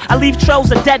lead pipes. I leave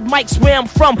trails of dead mics where I'm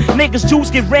from. Niggas, Jews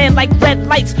get ran like red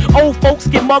lights. Old folks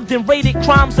get mugged and raided.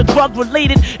 Crimes are drug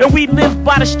related. And we live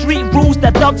by the street rules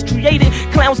that thugs created.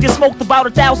 Clowns get smoked, about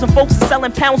 1,000 folks are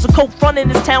selling pounds of coke. Front in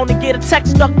this town and get a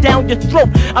text stuck down your throat.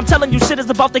 I'm telling you, shit is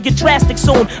about to get drastic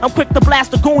soon. I'm quick to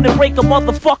blast a goon and break a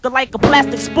motherfucker like a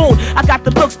plastic spoon. I got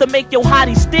the looks to make your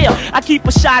hottie stare. I keep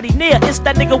a shotty near. It's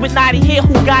that nigga with naughty hair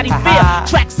who got him fear.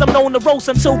 Tracks I'm known to roast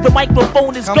until the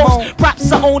microphone is ghost.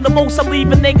 Props I own the most. I'm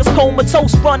leaving niggas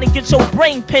comatose. Run and get your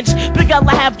brain pinched. Big L,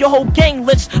 I have your whole gang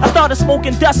lynched. I started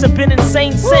smoking dust and been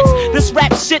insane since. This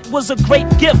rap shit was a great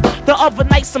gift. The other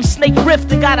night some snake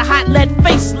riffed and got a hot lead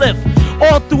facelift.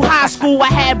 All through high school I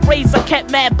had braids, I kept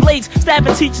mad blades.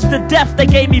 Stabbing teachers to death, they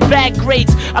gave me bad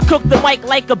grades. I cook the mic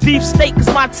like a beef steak,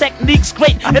 cause my technique's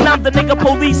great. And I'm the nigga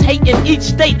police hate in each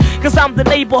state, cause I'm the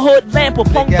neighborhood lamper.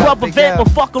 Punk brother vamper,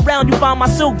 fuck around, you find my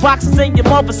silk boxes in your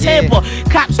mother's hamper.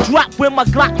 Cops drop when my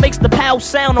Glock makes the pow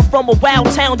sound. I'm from a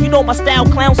wild town, you know my style,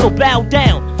 clown, so bow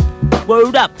down.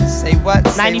 Word up. Say what?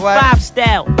 Say 95 what?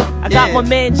 Style. I got my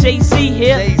man Jay-Z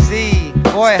here. Jay-Z.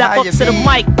 Boy, Step how up you to be? the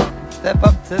mic. Step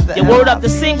up to the Word up, the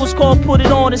single's called Put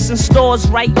It On, it's in stores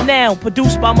right now.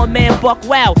 Produced by my man Buck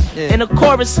Wow. And the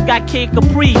chorus got Kid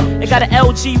Capri. They got an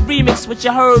LG remix, which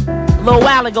you heard a little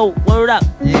while ago. Word up.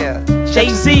 Yeah.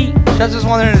 Jay-Z. Just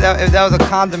wondering if that was a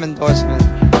condom endorsement.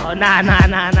 Oh, nah.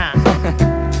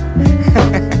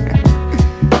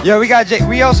 Yo,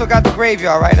 we also got the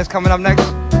Graveyard, right? That's coming up next.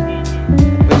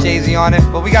 With Jay-Z on it.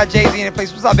 But we got Jay-Z in the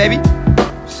place. What's up, baby?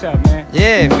 What's up, man?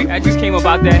 Yeah, I just came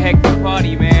about that hectic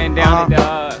party, man, down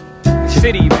at the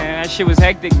city, man. That shit was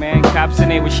hectic, man. Cops in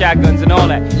there with shotguns and all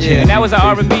that. Yeah. And that was an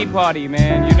R&B party,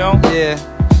 man, you know? Yeah.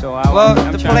 So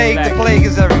the plague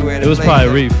is everywhere. It was probably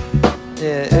Reef.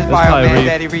 Yeah, it's probably man,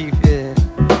 Daddy Reef,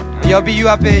 yeah. Yo, be you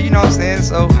up here, you know what I'm saying,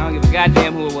 so. I don't give a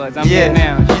goddamn who it was. I'm here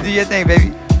now. You do your thing,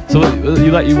 baby. So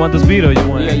you want this beat or you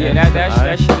want? Yeah,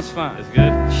 that shit is fun. It's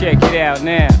good. Check it out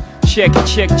now. Check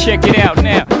it out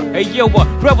now. Hey yo,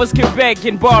 brothers can beg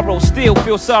and borrow, still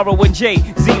feel sorrow when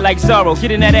Jay-Z like Zorro.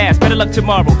 Get in that ass, better luck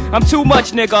tomorrow. I'm too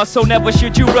much, nigga, so never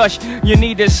should you rush. You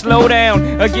need to slow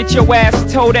down or get your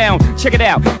ass towed down. Check it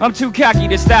out, I'm too cocky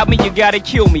to stop me, you gotta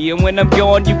kill me. And when I'm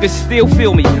gone, you can still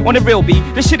feel me. On the real beat,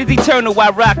 this shit is eternal, I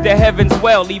rock the heavens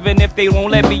well. Even if they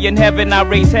won't let me in heaven, I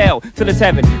raise hell till it's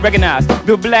heaven. Recognize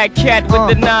the black cat with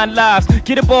the 9 lives.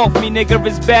 Get up off me, nigga,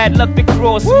 it's bad luck to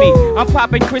cross me. I'm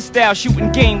popping crystal,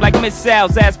 shooting game like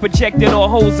missiles. As projected or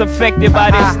hoes affected by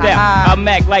this style. I'm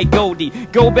act like Goldie,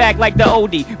 go back like the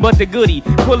oldie, but the goodie.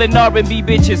 Pulling R&B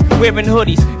bitches, wearing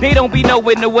hoodies. They don't be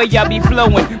knowing the way I be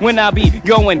flowing. When I be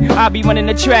going, I be running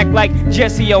the track like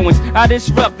Jesse Owens. I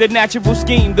disrupt the natural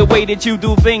scheme, the way that you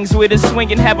do things with a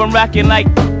swing and have them rocking like.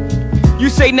 You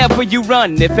say never you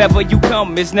run, if ever you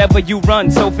come, it's never you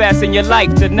run. So fast in your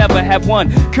life to never have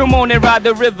one. Come on and ride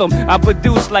the rhythm, I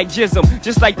produce like Jism.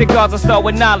 Just like the gods, I start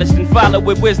with knowledge, then follow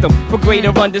with wisdom. For greater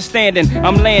understanding,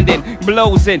 I'm landing,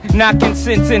 blows in, knocking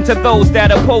sense into those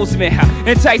that oppose me.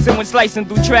 Enticing when slicing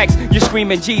through tracks, you're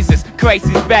screaming Jesus Christ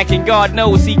is back and God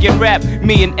knows he can rap.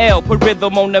 Me and L put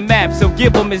rhythm on the map, so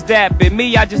give him his dap. And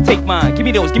me, I just take mine, give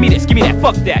me those, give me this, give me that,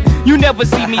 fuck that. You never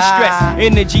see me stress,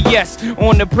 energy yes,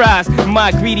 on the prize.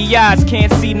 My greedy eyes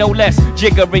can't see no less.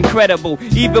 Jigger incredible,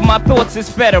 even my thoughts is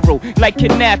federal. Like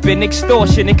kidnapping,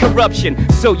 extortion, and corruption.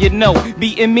 So you know,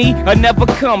 beating me, I never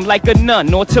come like a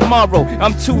nun or tomorrow.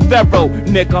 I'm too thorough,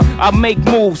 nigga. I make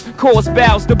moves, cause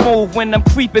bows to move when I'm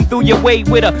creeping through your way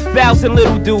with 1,000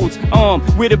 little dudes.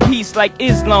 With a piece like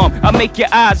Islam, I make your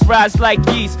eyes rise like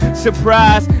yeast.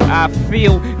 Surprise, I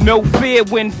feel no fear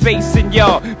when facing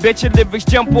y'all. Bet your lyrics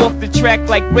jump off the track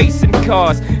like racing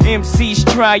cars. MCs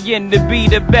trying to be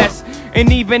the best,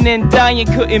 and even in dying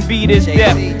couldn't beat his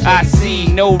death. I see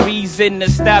no reason to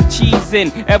stop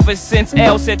cheesing ever since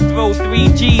L said throw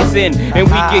 3 G's in, and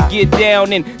we could get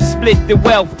down and split the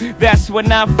wealth. That's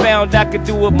when I found I could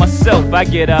do it myself. I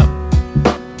get up.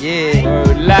 Yeah.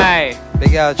 Word live.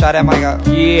 Big L, try that mic out.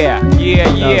 Yeah.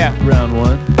 Round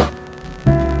 1.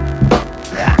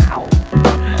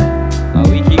 Oh,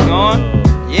 we keep going?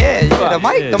 Yeah, the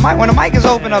mic. When the mic is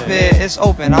open up here, it's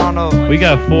open. I don't know. We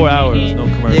got 4 hours, no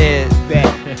commercial. Yeah,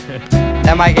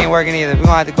 that mic ain't working either. We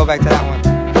gonna have to go back to that one.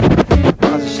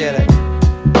 I'll just share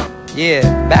that. Yeah,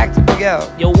 back to Big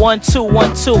L. Yo, 1 2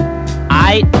 1 2.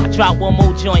 Alright, I drop one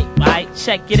more joint. Alright,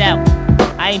 check it out.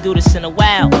 I ain't do this in a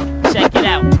while. Check it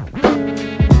out.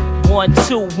 1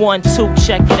 2 1 2.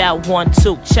 Check it out. 1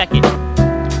 2. Check it.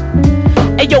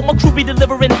 Ayo, my crew be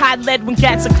delivering high lead when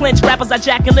cats are clenched. Rappers are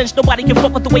Jack and Lynch. Nobody can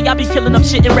fuck with the way I be killing up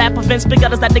shit in rap events. Big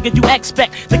as that nigga you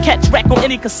expect to catch wreck on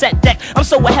any cassette deck. I'm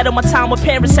so ahead of my time, my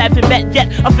parents haven't met yet.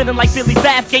 I'm feeling like Billy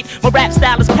Bathgate. My rap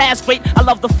style is past great. I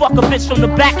love to fuck a bitch from the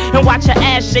back and watch her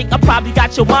ass shake. I probably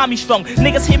got your mommy strung.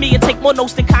 Niggas hear me and take more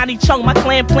notes than Connie Chung. My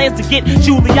clan plans to get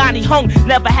Giuliani hung.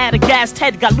 Never had a gassed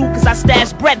head. Got loot cause I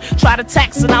stashed bread. Try to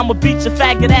tax and I'ma beat your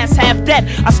faggot ass half dead.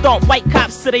 I stomp white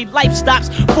cops till they life stops.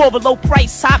 For a low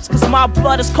price hops cause my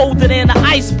blood is colder than an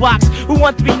ice box. With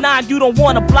 139 you don't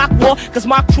want a block war. Cause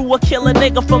my crew will kill a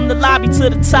nigga from the lobby to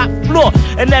the top floor.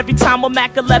 And every time I'm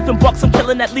Mac 11 bucks, I'm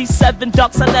killing at least 7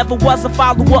 ducks. I never was a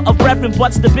follower of Reverend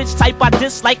Butts, the bitch type I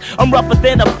dislike. I'm rougher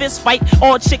than a fist fight.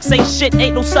 All chicks ain't shit,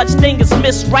 ain't no such thing as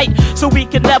miss right. So we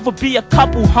can never be a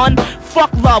couple, hun.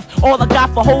 Fuck love, all I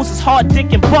got for hoes is hard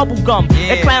dick and bubble gum.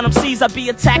 And clown MCs, I be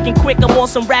attacking quick. I'm on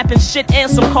some rapping shit and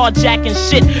some carjacking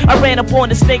shit. I ran up on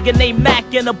this nigga named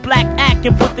Mac in a black act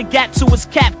and put the gap to his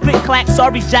cap. Click clack,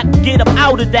 sorry Jack, get him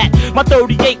out of that. My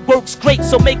 38 works great,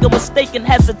 so make a mistake and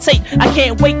hesitate. I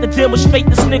can't wait to demonstrate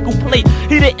this nickel plate.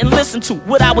 He didn't listen to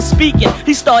what I was speaking.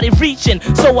 He started reaching,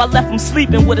 so I left him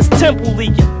sleeping with his temple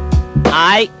leaking.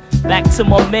 Alright, back to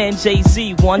my man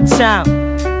Jay-Z one time.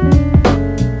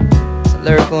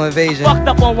 Lyrical invasion. Fucked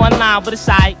up on one line, but it's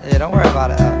alright. Yeah, don't worry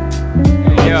about it.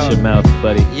 Watch your mouth,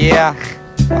 buddy. Yeah,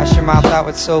 wash your mouth out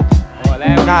with soap.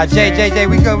 Nah, Jay,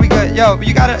 we good. Yo,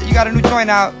 you got a new joint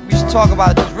out. We should talk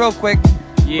about it just real quick.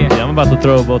 Yeah, I'm about to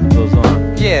throw both of those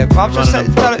on. Yeah, but I'm just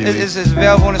saying, it's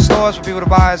available in the stores for people to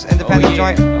buy as independent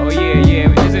joint. Oh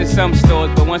yeah. It's in some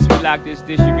stores, but once we lock this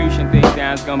distribution thing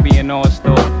down, it's gonna be in all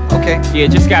stores. Okay. Yeah,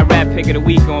 just got Rap Pick of the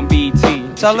Week on BET.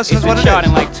 Tell listeners what it is. It's been charting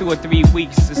in like 2 or 3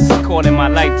 weeks. This is called In My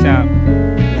Lifetime.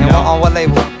 And on what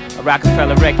label?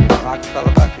 Rockefeller Records.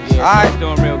 Rockefeller Records. Yeah, alright. It's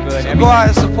doing real good. So go out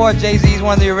and support Jay-Z. He's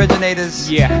one of the originators.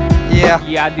 Yeah,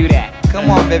 I do that. Come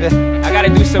on, baby. I gotta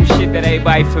do some shit that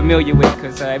everybody familiar with,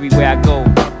 cause everywhere I go,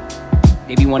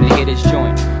 they be wanting to hear this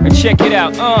joint. And check it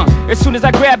out, as soon as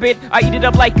I grab it, I eat it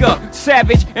up like a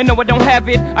savage. And no, I don't have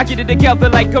it, I get it together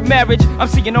like a marriage. I'm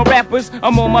seeing no rappers,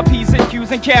 I'm on my P's and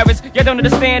Q's and carrots. Y'all don't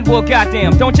understand, well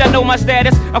goddamn, don't y'all know my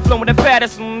status? I'm flowing the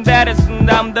fattest, baddest,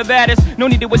 I'm the baddest. No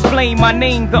need to explain my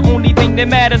name, the only thing that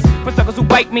matters. For suckers who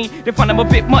bite me, they find I'm a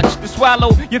bit much to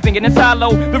swallow. You're thinking it's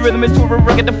hollow, the rhythm is too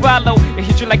rugged to follow. It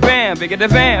hits you like bam, bigger the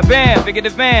van, bam, bigger the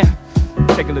van.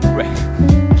 Take a little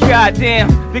breath.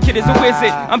 Goddamn, the kid is a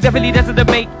wizard. I'm definitely destined to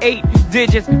make 8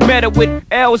 digits. Matter with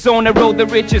L's on the road, the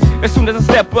riches. As soon as I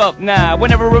step up,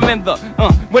 whenever I remember,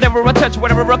 whatever I touch,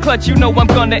 whatever I clutch, you know I'm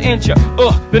gonna injure.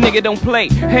 The nigga don't play.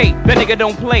 Hey, that nigga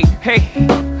don't play. Hey,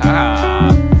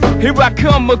 here I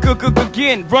come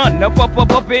again. Run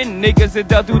up in niggas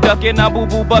that do duckin'. I'm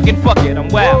boo buckin', fuck it, I'm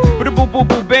wild. But a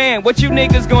boo band, what you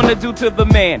niggas gonna do to the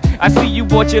man? I see you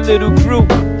bought your little crew,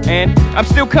 and I'm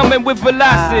still coming with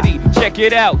velocity. Check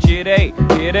it out, Jidday,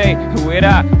 who it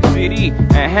I, city,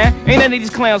 Ain't none of these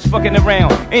clowns fucking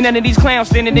around. Ain't none of these clowns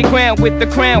standing their ground with the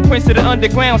crown. Prince of the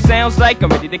underground, sounds like I'm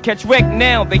ready to catch wreck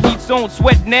now. The heat's on,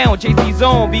 sweat now, Jay-Z's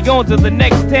on, be going to the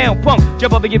next town. Punk,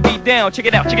 jump up and get beat down. Check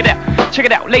it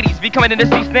out, ladies, be coming in the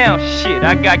seats now. Shit,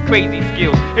 I got crazy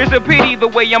skills. It's a pity the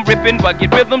way I'm ripping, but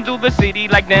get rhythm through the city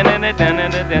like I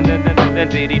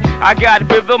got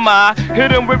rhythm, I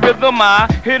hit 'em with rhythm, I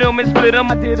hit 'em and split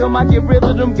 'em. I did 'em, I get rid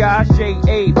of them guys.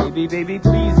 J.A. Baby,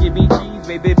 please give me cheese,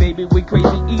 baby, with crazy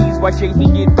ease. Why Jay-Z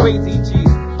get crazy cheese?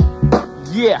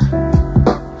 Yeah,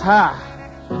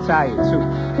 tired too.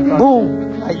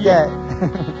 Boom, like that.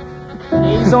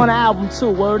 He's on the album too.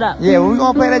 Word up. Yeah, we're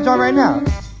gonna play that joint right now.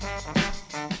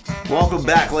 Welcome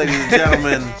back, ladies and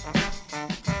gentlemen.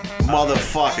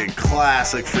 Motherfucking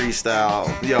classic freestyle.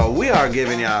 Yo, we are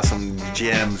giving y'all some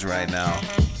gems right now.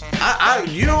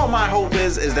 You know what my hope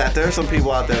is that there's some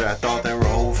people out there that thought they were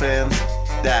Hov fans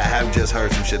that have just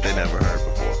heard some shit they never heard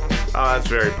before. Oh, that's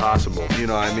very possible. You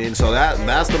know what I mean? So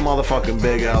that's the motherfucking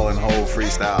Big L and Hov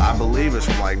freestyle. I believe it's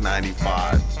from like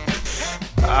 95.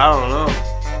 I don't know.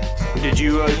 Did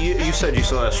you said you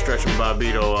saw that Stretch and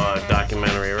Bobbito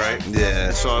documentary, right?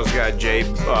 Yeah. Saw this guy Jay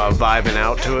vibing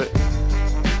out to it.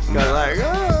 Got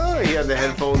like, he had the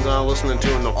headphones on, listening to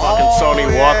it in the fucking Sony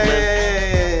Walkman.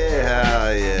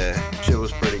 Yeah. Shit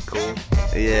was pretty cool.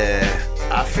 Yeah.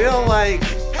 I feel like,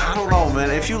 I don't know, man.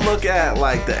 If you look at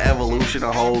like the evolution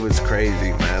of Hov, it's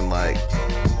crazy, man. Like,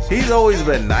 he's always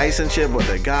been nice and shit, but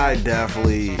the guy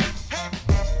definitely.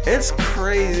 It's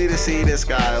crazy to see this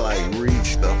guy like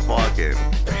reach the fucking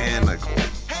pinnacle.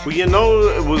 Well, you know,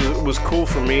 it was cool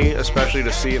for me, especially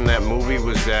to see in that movie,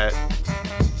 was that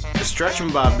Stretch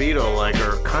and Bobbito like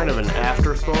are kind of an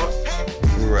afterthought.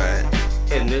 Right.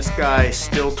 and this guy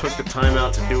still took the time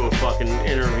out to do a fucking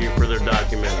interview for their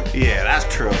documentary. Yeah, that's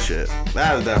true shit.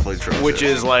 That is definitely true Which shit.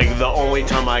 is like the only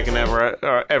time I can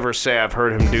ever say I've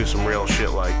heard him do some real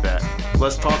shit like that.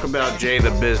 Let's talk about Jay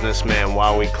the businessman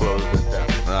while we close this down.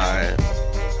 Alright.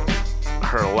 I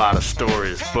heard a lot of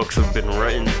stories. Books have been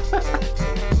written.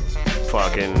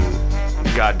 Fucking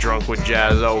got drunk with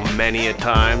Jaz-O many a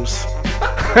times.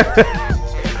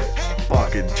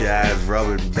 Fucking Jazz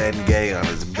rubbing Ben Gay on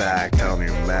his back, telling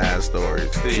you mad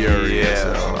stories. Furious.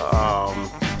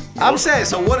 Yeah. I'm saying,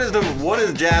 so what is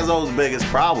Jaz-O's biggest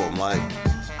problem? Like,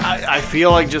 I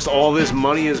feel like just all this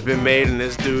money has been made and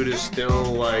this dude is still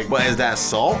like... But is that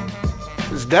salt?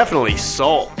 It's definitely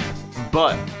salt,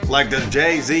 but... Like, does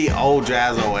Jay-Z owe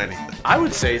Jaz-O anything? I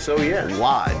would say so, yeah.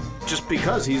 Why? Just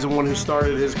because he's the one who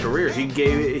started his career. He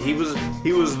was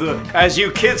the, as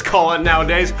you kids call it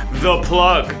nowadays, the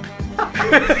plug.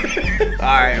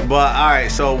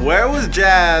 Alright, so where was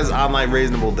Jazz on like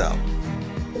Reasonable Doubt?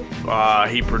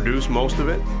 He produced most of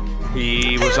it.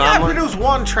 He was on. I produced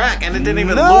one track and it didn't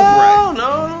even loop right.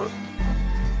 No.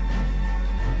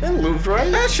 It looped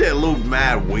right. That shit looped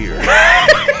mad weird.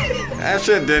 That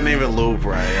shit didn't even loop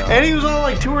right. Yo. And he was on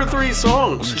like 2 or 3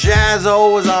 songs.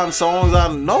 Jaz-O was on songs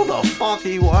on. No, the fuck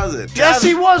he wasn't. Yes,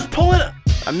 he was. Pull it.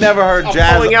 I've never heard I'm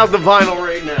Jaz-O. pulling out the vinyl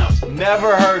right now.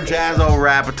 Never heard Jaz-O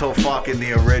rap until fucking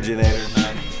The Originator,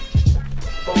 man.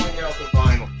 Pulling out the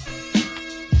vinyl.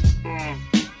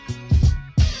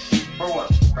 For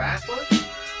what? Wrestler?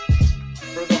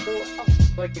 For the whole album.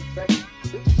 Like exactly.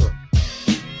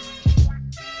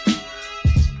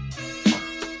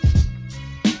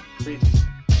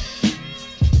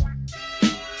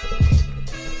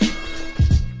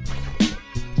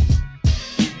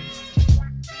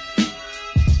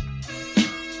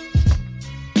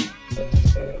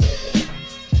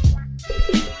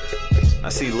 I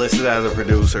see listed as a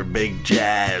producer, Big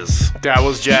Jazz. That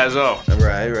was Jaz-O.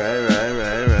 Right.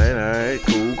 Alright,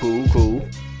 cool.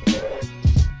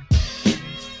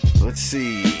 Let's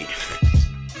see.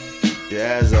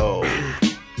 Jaz-O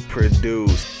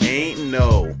produced Ain't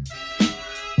No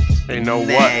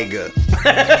Nagga.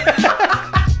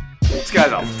 This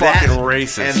guy's a fucking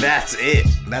racist. And that's it.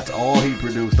 That's all he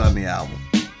produced on the album.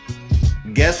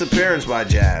 Guest appearance by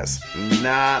Jazz.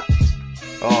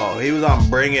 He was on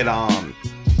Bring It On,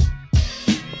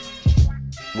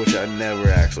 which I never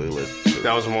actually listened to.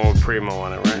 That was the one with Primo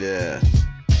on it, right? Yeah.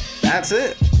 That's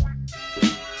it.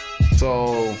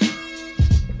 So,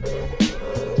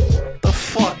 the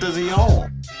fuck does he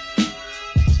own?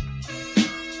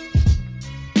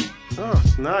 Oh,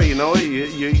 no, you know what?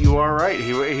 You are right.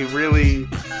 He really...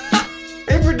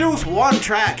 He produced one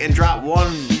track and dropped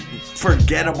one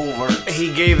forgettable verse.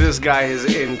 He gave this guy his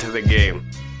into the game.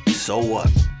 So what?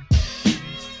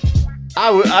 I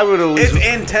would at least...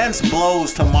 If Intense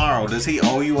blows tomorrow, does he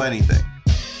owe you anything?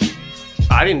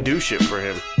 I didn't do shit for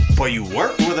him. But you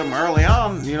worked with him early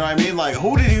on, you know what I mean? Like,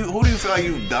 who do you feel like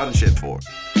you've done shit for?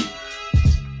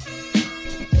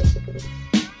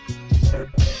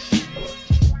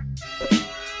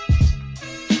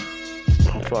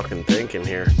 I'm fucking thinking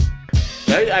here.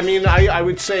 I mean, I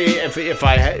would say if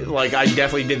I had, like, I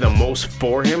definitely did the most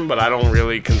for him, but I don't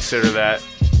really consider that.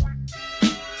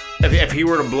 If he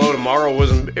were to blow tomorrow,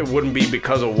 it wouldn't be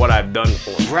because of what I've done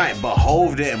for him. Right, but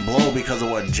Hove didn't blow because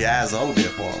of what Jaz-O did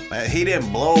for him. He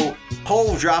didn't blow.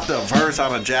 Hove dropped a verse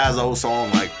on a Jaz-O song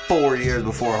like 4 years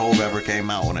before Hove ever came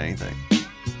out with anything.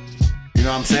 You know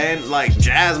what I'm saying? Like,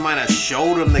 Jazz might have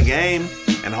showed him the game,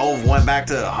 and Hove went back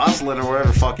to hustling or whatever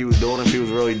the fuck he was doing if he was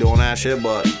really doing that shit,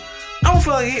 but I don't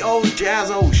feel like he owes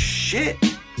Jaz-O shit.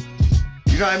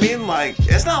 You know what I mean? Like,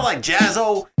 it's not like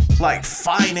Jaz-O, like,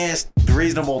 financed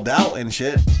Reasonable Doubt and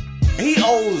shit. He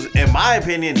owes, in my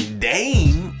opinion,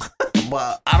 Dame,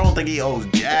 but I don't think he owes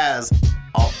Jazz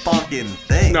a fucking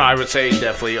thing. No, I would say he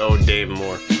definitely owed Dame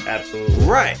more. Absolutely.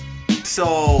 Right.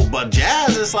 So, but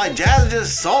Jazz is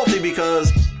just salty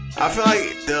because I feel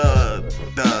like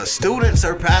the student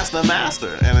surpassed the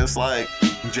master, and it's like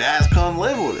Jazz couldn't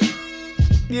live with it.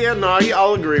 Yeah, no,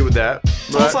 I'll agree with that.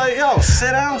 So it's like, yo,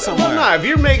 sit down somewhere. Well, no, if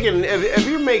you're making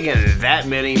that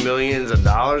many millions of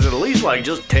dollars, at least like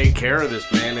just take care of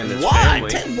this man and his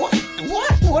family.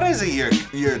 What is he?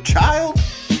 Your child?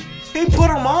 He put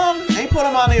him on. He put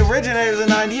him on the Originators in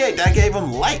 '98. That gave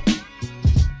him light.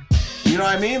 You know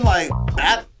what I mean? Like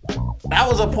that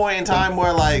was a point in time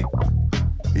where like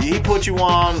he put you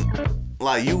on.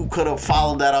 Like you could have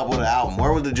followed that up with an album.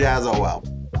 Where was the Jaz-O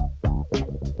album?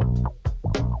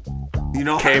 You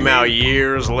know, came out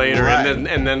years later, right.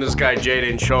 and then this guy Jay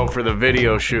didn't show up for the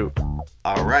video shoot.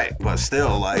 All right, but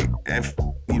still, like, if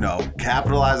you know,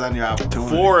 capitalize on your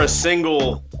opportunity for a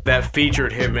single that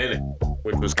featured him in it,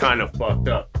 which was kind of fucked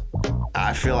up.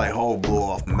 I feel like Hov blew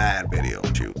off mad video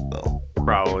shoots though.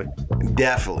 Probably.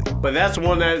 Definitely. But that's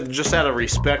one that, just out of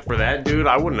respect for that dude,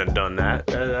 I wouldn't have done that.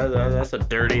 That's a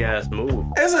dirty ass move.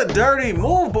 It's a dirty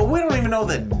move, but we don't even know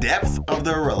the depth of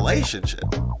their relationship.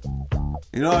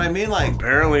 You know what I mean? Like,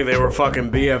 apparently they were fucking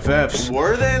BFFs.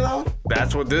 Were they though?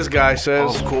 That's what this guy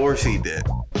says. Of course he did.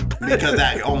 Because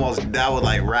that would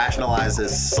like rationalize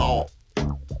his assault.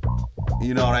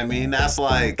 You know what I mean? That's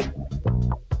like,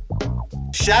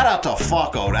 shout out to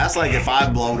Fucko. That's like if I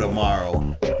blow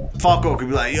tomorrow, Fucko could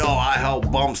be like, yo, I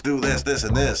helped Bumps do this, this,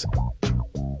 and this.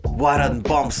 Why doesn't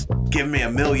Bumps give me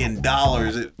 $1 million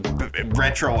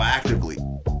retroactively?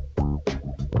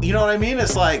 You know what I mean?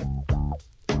 It's like,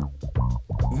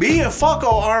 me and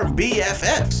Fucko aren't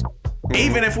BFFs.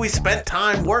 Even if we spent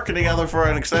time working together for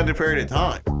an extended period of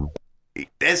time.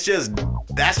 That's just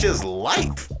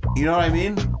life. You know what I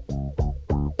mean?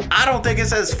 I don't think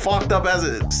it's as fucked up as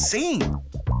it seems.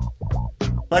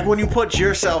 Like when you put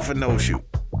yourself in those shoes.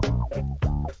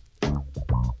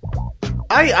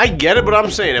 I get it, but I'm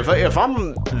saying if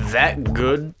I'm that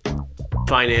good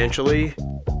financially,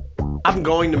 I'm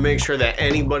going to make sure that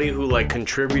anybody who like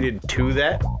contributed to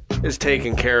that is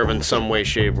taken care of in some way,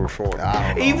 shape, or form.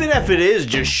 Even if it is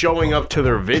just showing up to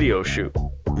their video shoot.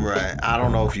 Right. I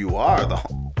don't know if you are though.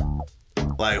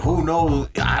 Like who knows?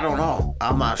 I don't know.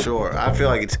 I'm not sure. I feel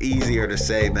like it's easier to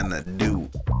say than to do.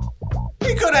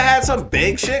 He could have had some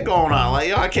big shit going on. Like,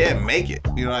 yo, I can't make it.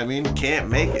 You know what I mean? Can't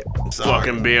make it.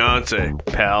 Fucking Beyonce,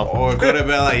 pal. Or it could have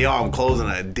been like, yo, I'm closing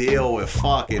a deal with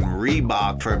fucking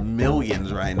Reebok for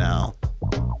millions right now.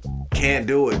 Can't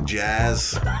do it,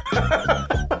 Jazz.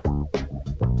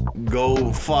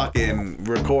 Go fucking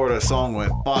record a song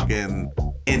with fucking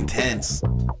Intense.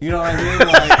 You know what I mean?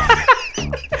 Like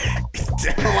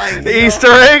the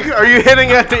Easter egg? Are you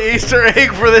hitting at the Easter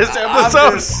egg for this episode?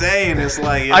 I'm just saying, it's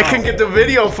like, yo, I can get the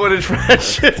video footage for that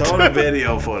shit. Throw the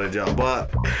video footage up.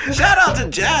 But shout out to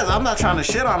Jazz. I'm not trying to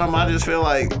shit on him. I just feel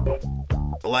like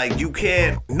you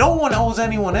can't, no one owes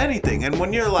anyone anything. And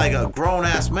when you're like a grown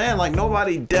ass man, like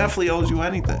nobody definitely owes you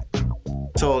anything.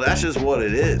 So that's just what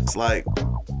it is. Like,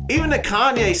 even the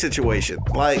Kanye situation,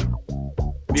 like,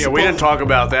 yeah, we didn't talk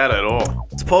about that at all.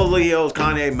 Supposedly he owes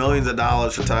Kanye millions of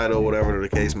dollars for title, whatever the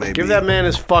case may be. Give that man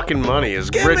his fucking money, as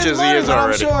rich as he is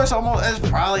already. I'm sure there's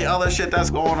probably other shit that's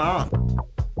going on.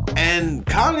 And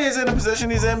Kanye's in the position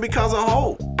he's in because of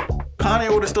Hov.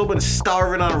 Kanye would have still been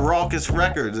starving on Raucous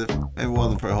Records if it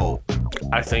wasn't for Hov.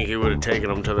 I think he would have taken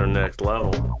them to their next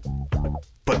level.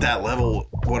 But that level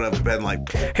would have been like...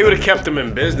 He would have kept them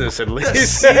in business at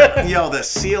least. The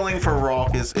ceiling for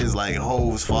Raucous is like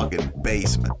Hov's fucking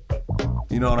basement.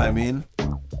 You know what I mean?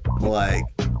 Like,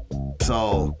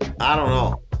 so, I don't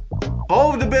know.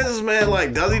 Hov the businessman,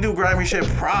 like, does he do grimy shit?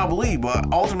 Probably,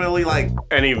 but ultimately, like...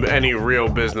 Any real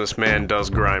businessman does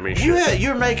grimy shit. Yeah,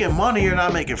 you're making money, you're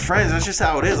not making friends. That's just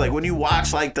how it is. Like, when you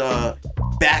watch, like, the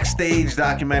backstage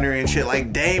documentary and shit,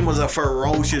 like, Dame was a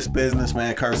ferocious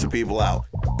businessman cursing people out.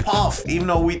 Puff, even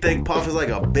though we think Puff is like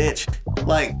a bitch,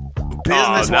 like,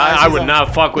 business-wise... I would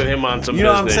not fuck with him on some business shit. You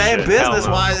know what I'm saying?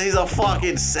 Business-wise, he's a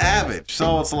fucking savage.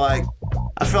 So it's like...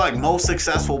 I feel like most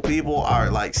successful people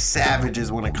are like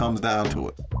savages when it comes down to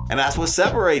it. And that's what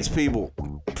separates people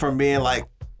from being like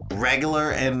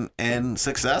regular and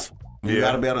successful. You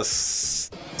gotta be able to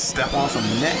step on some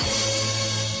necks.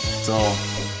 So,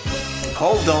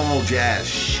 Hov don't know Jazz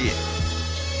shit.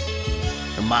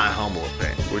 In my humble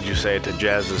opinion. Would you say it to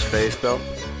Jazz's face though?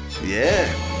 Yeah,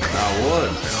 I would.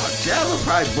 Jazz would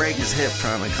probably break his hip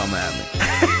trying to come at me.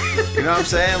 You know what I'm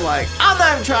saying? Like, I'm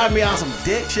not even trying to be on some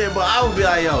dick shit, but I would be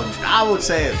like, yo, I would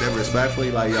say it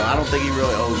respectfully, like, yo, I don't think he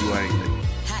really owes you anything.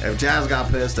 If Jazz got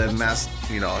pissed, then that's,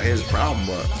 his problem,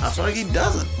 but I feel like he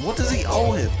doesn't. What does he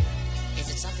owe him?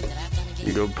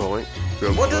 Good point.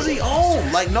 What does he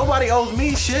own? Like, nobody owes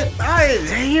me shit.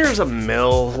 Here's $1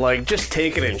 million. Like, just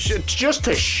take it and just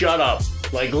to shut up.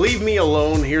 Like, leave me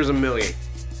alone. Here's $1 million.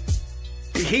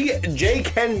 Jay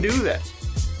can do that.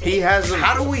 He has.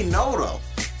 How do we know though?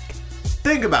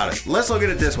 Think about it. Let's look at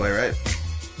it this way, right?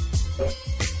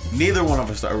 Neither one of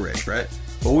us are rich, right?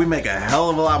 But we make a hell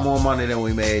of a lot more money than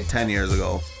we made 10 years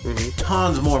ago. Mm-hmm.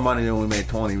 Tons more money than we made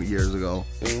 20 years ago.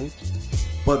 Mm-hmm.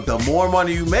 But the more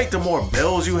money you make, the more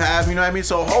bills you have, you know what I mean?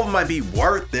 So Hov might be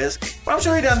worth this, but I'm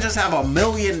sure he doesn't just have $1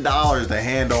 million to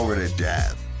hand over to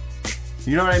Jazz.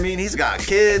 You know what I mean? He's got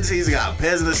kids, he's got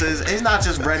businesses. He's not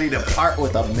just ready to part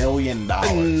with $1 million.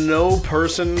 No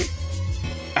person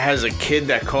has a kid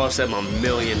that costs them $1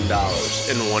 million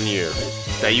in 1 year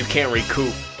that you can't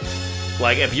recoup.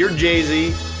 Like, if you're Jay-Z,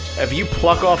 if you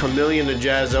pluck off $1 million to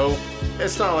Jazzo,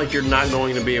 it's not like you're not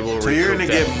going to be able to. So you're gonna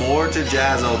recoup give more to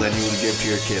Jazzo than you would give to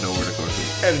your kid over the course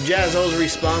of that. If Jazzo's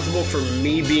responsible for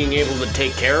me being able to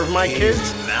take care of my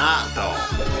kids, not though.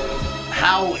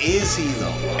 How is he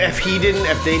though?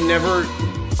 If they never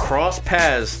crossed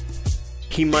paths,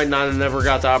 he might not have never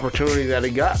got the opportunity that he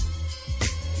got.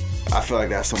 I feel like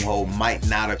that's some whole might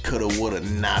notta, coulda, woulda,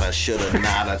 nada, shoulda,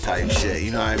 nada type shit.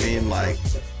 You know what I mean? Like,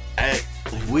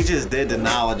 we just did the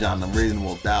knowledge on the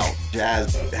reasonable doubt.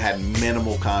 Jazz had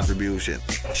minimal contribution.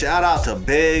 Shout out to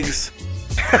Biggs.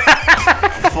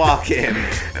 Fucking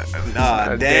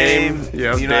Dame.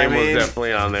 Yeah, you know Dame what I mean? was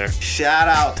definitely on there. Shout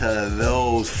out to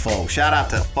those folks. Shout out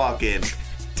to fucking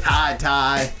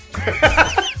Ty.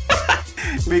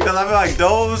 Because I feel like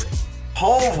those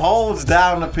Hove holds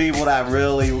down the people that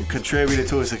really contributed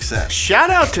to his success. Shout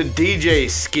out to DJ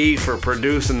Ski for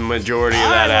producing the majority of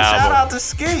that album. Shout out to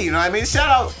Ski, you know what I mean? Shout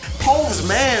out, Hove's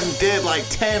man did like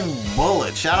 10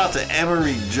 bullets. Shout out to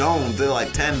Emery Jones, did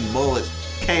like 10 bullets,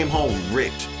 came home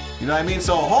rich. You know what I mean?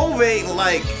 So Hove ain't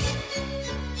like,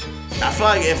 I feel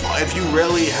like if you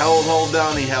really held Hove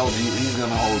down, he's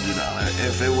gonna hold you down.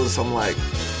 If it was some like,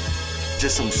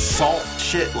 just some salt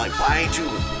shit, like why ain't you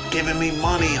giving me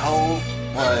money, Hove?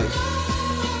 Like,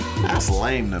 that's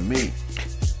lame to me.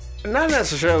 Not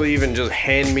necessarily even just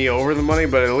hand me over the money,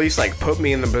 but at least like put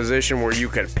me in the position where you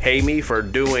could pay me for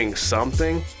doing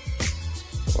something.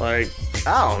 Like,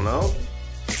 I don't know.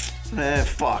 Man,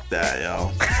 fuck that,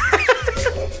 yo.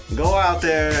 Go out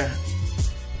there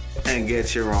and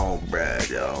get your own bread,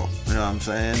 yo. You know what I'm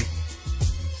saying?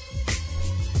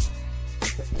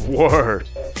 Word.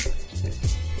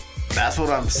 That's what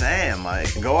I'm saying.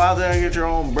 Like, go out there and get your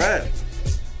own bread.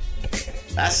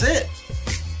 That's it.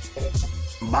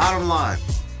 Bottom line.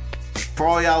 For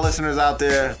all y'all listeners out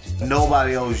there,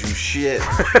 nobody owes you shit.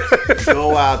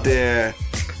 Go out there,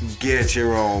 get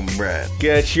your own bread.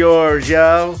 Get yours,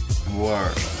 yo.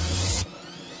 Word.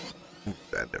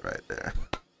 That's it right there.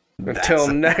 Until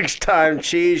next time,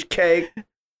 cheesecake.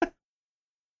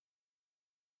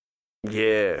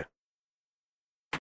 Yeah.